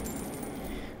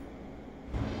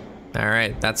 All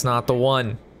right, that's not the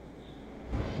one.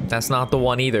 That's not the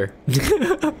one either.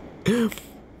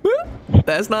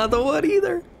 That's not the one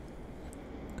either.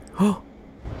 Oh,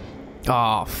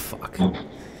 fuck.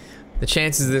 The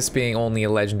chances of this being only a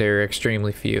legendary are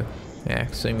extremely few. Yeah,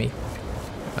 extremely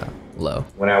low.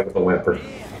 Went out with a whimper.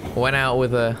 Went out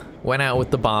with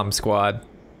the bomb squad.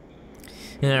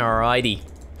 Alrighty.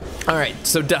 Alright,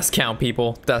 so dust count,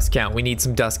 people. Dust count. We need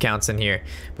some dust counts in here.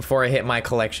 Before I hit my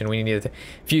collection, we need to...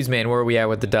 Fuse Man, where are we at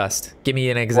with the dust? Give me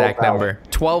an exact 12, number.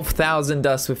 12,000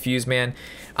 dust with Fuse Man.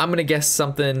 I'm gonna guess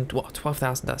something... Well,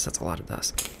 12,000 dust, that's a lot of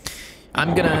dust.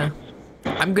 I'm gonna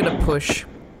push...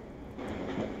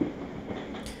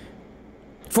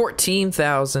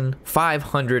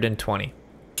 14,520.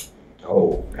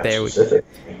 Oh, that's there we specific.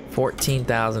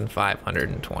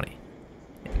 14,520.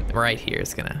 Right here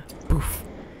is gonna poof.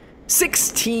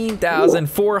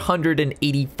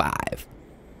 16,485.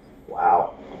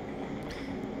 Wow.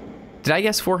 Did I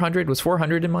guess 400? Was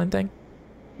 400 in mine thing?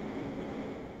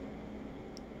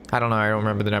 I don't know. I don't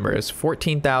remember the number. It's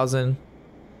 14,000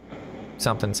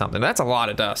 something. That's a lot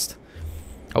of dust.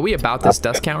 Are we about this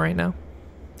dust count right now?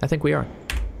 I think we are.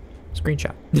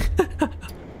 Screenshot.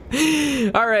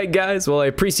 All right, guys. Well, I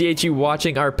appreciate you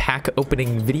watching our pack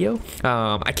opening video.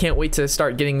 I can't wait to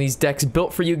start getting these decks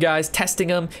built for you guys, testing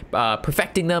them,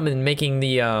 perfecting them, and making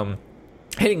the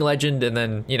hitting legend, and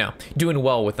then, you know, doing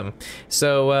well with them.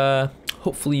 So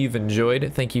hopefully you've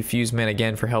enjoyed. Thank you, Fuse Man,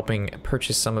 again for helping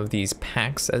purchase some of these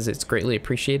packs, as it's greatly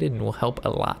appreciated and will help a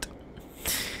lot.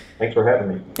 Thanks for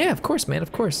having me. Yeah, of course, man,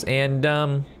 of course.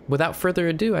 And without further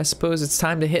ado, I suppose it's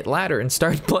time to hit ladder and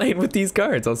start playing with these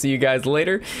cards. I'll see you guys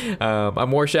later. I'm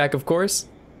Warshak, of course.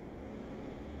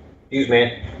 Fuse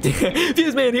Man.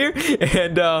 Fuse Man here,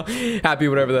 and happy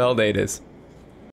whatever the hell day it is.